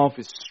himself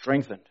is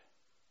strengthened.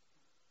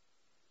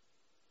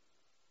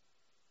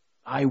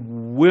 I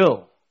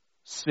will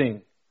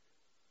sing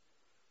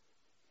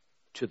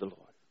to the Lord.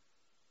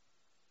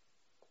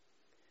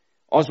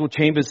 Oswald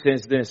Chambers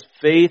says this,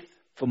 faith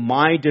for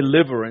my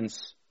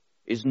deliverance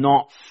is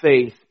not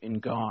faith in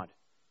God.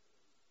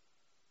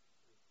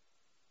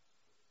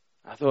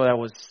 I thought that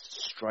was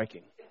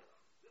striking.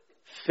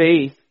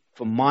 Faith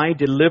for my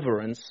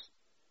deliverance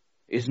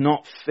is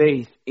not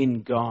faith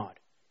in God.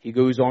 He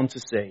goes on to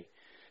say,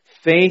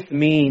 faith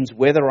means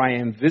whether I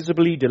am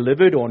visibly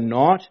delivered or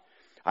not,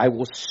 I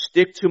will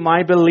stick to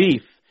my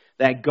belief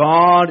that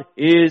God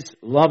is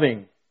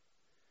loving.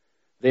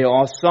 There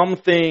are some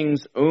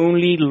things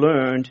only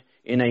learned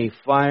in a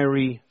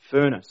fiery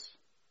furnace.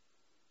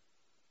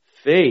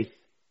 Faith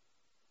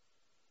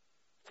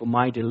for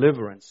my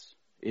deliverance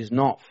is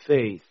not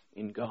faith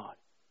in God.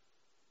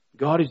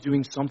 God is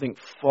doing something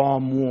far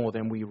more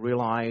than we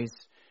realize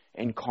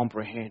and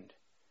comprehend.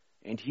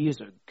 And He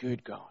is a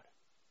good God.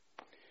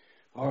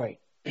 All right,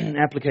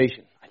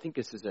 application. I think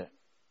this is it.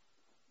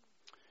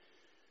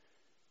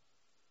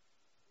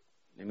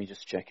 Let me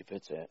just check if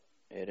it's it.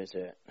 It is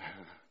it.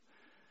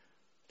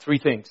 3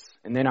 things.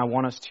 And then I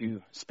want us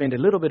to spend a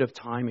little bit of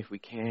time, if we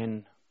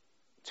can,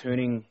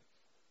 turning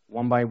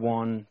one by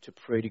one to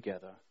pray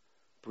together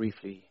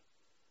briefly.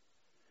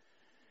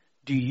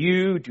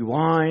 Do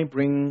I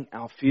bring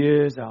our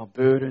fears, our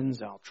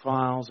burdens, our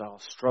trials, our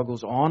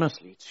struggles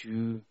honestly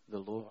to the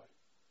Lord?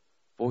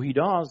 For He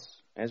does,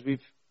 as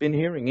we've been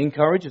hearing,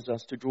 encourages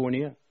us to draw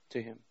near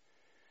to Him.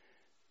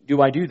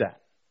 Do I do that?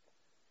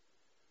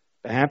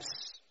 Perhaps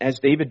as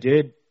David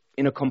did,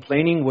 in a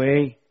complaining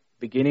way,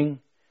 beginning,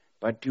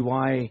 but do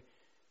I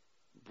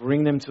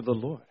bring them to the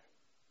Lord?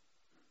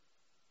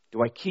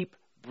 Do I keep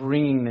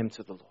bringing them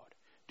to the Lord?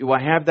 Do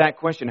I have that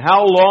question?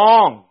 How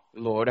long,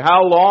 Lord?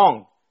 How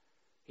long?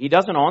 He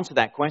doesn't answer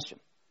that question.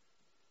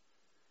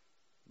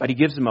 But He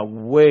gives him a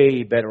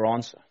way better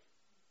answer.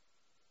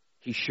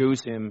 He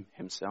shows him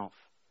Himself.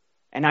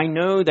 And I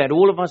know that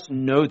all of us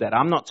know that.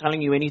 I'm not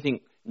telling you anything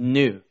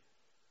new.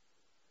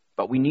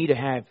 But we need to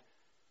have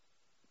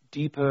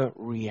deeper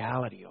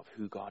reality of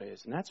who God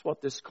is. And that's what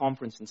this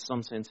conference in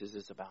some senses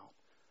is about.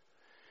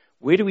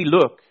 Where do we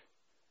look?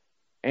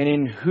 And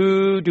in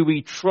who do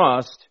we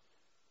trust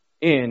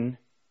in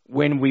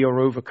when we are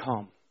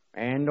overcome?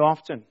 And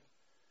often,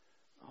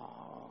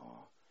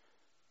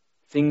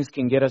 things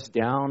can get us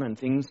down and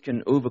things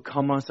can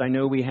overcome us. I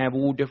know we have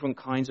all different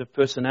kinds of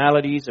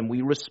personalities and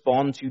we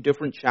respond to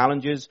different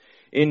challenges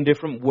in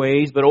different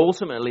ways. But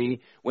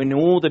ultimately, when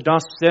all the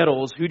dust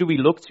settles, who do we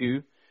look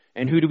to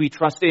and who do we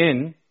trust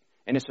in?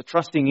 And it's a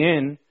trusting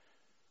in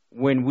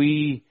when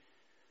we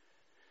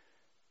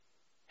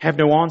have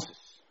no answers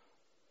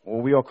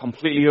or we are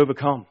completely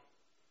overcome.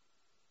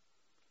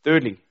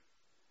 Thirdly,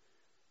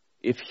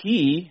 if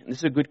He, and this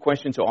is a good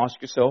question to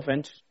ask yourself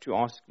and to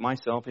ask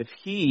myself, if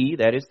He,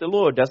 that is the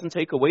Lord, doesn't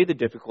take away the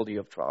difficulty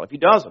of trial, if He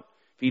doesn't,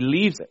 if He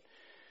leaves it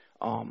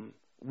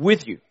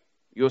with you,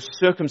 your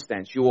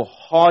circumstance, your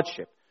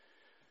hardship,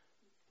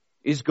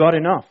 is God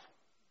enough?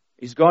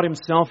 Is God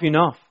Himself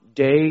enough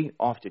day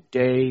after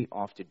day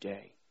after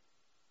day?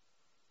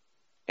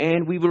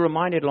 And we were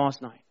reminded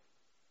last night,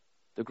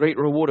 the great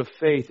reward of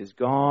faith is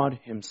God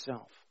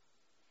Himself.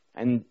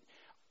 And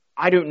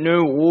I don't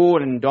know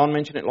all, and Don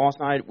mentioned it last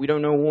night, we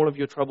don't know all of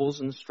your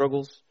troubles and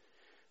struggles.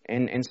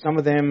 And some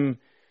of them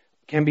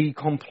can be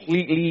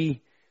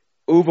completely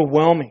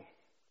overwhelming,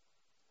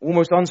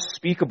 almost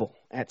unspeakable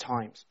at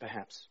times,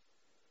 perhaps.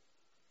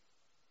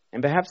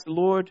 And perhaps the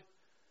Lord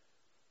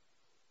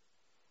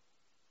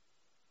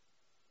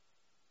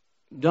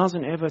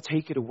doesn't ever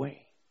take it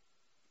away.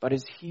 But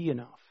is He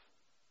enough?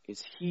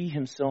 Is He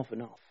Himself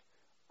enough?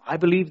 I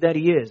believe that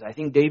He is. I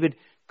think David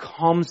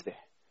comes there.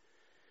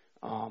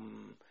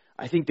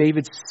 I think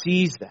David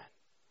sees that.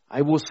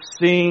 I will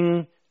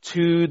sing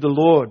to the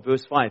Lord,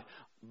 verse 5.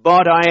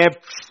 But I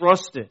have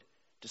trusted,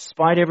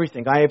 despite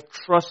everything, I have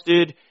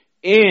trusted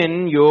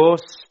in your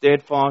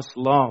steadfast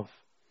love.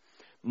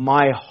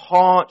 My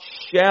heart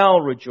shall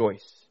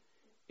rejoice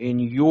in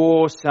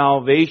your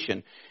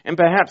salvation. And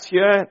perhaps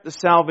here the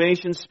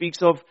salvation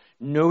speaks of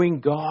knowing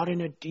God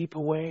in a deeper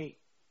way.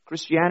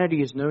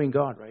 Christianity is knowing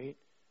God, right?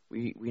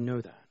 We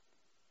know that.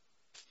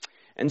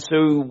 And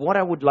so what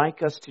I would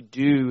like us to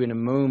do in a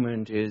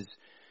moment is,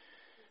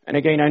 and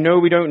again, I know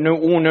we don't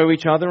all know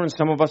each other, and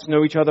some of us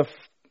know each other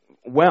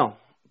well,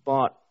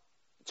 but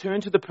turn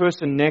to the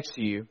person next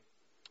to you,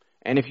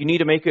 and if you need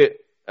to make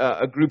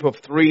a group of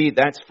 3,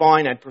 that's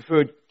fine. I'd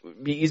prefer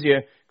it be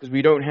easier because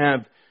we don't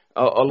have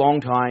a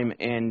long time,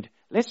 and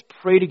let's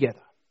pray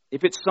together.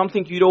 If it's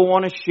something you don't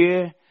want to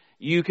share,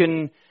 you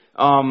can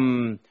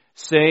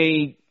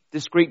say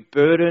this great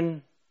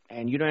burden,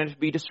 and you don't have to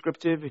be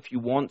descriptive. If you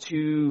want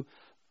to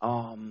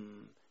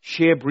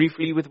share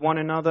briefly with one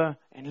another,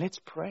 and let's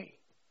pray.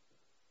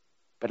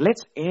 But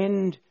let's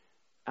end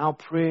our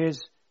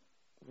prayers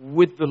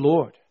with the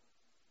Lord.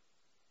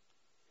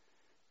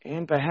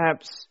 And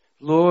perhaps,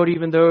 Lord,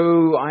 even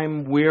though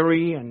I'm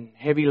weary and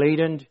heavy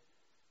laden,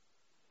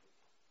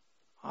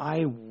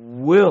 I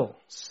will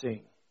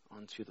sing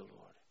unto the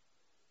Lord.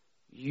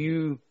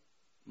 You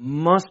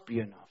must be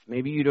enough.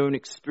 Maybe you don't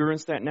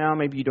experience that now.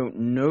 Maybe you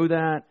don't know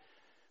that.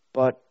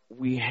 But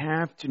we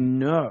have to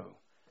know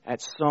at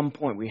some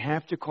point, we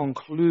have to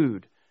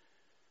conclude,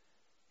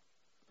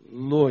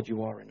 Lord,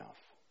 you are enough.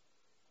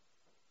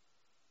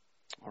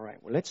 All right,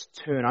 well, let's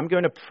turn. I'm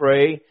going to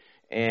pray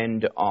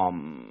and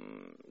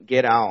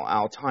get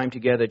our time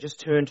together. Just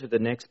turn to the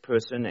next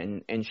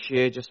person and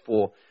share just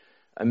for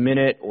a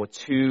minute or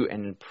two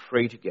and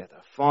pray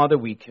together. Father,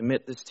 we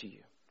commit this to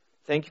you.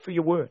 Thank you for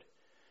your word.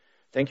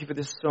 Thank you for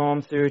this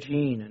Psalm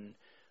 13 and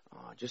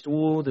just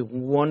all the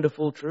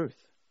wonderful truth,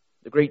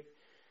 the great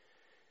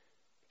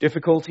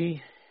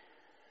difficulty,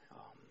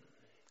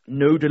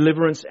 no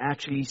deliverance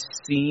actually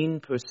seen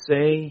per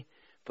se,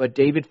 but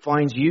David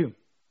finds you.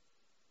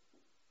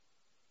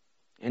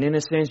 And in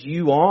a sense,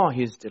 you are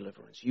his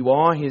deliverance. You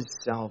are his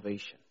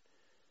salvation.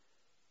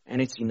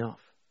 And it's enough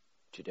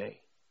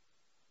today.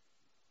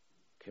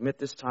 Commit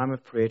this time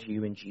of prayer to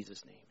you in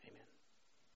Jesus' name.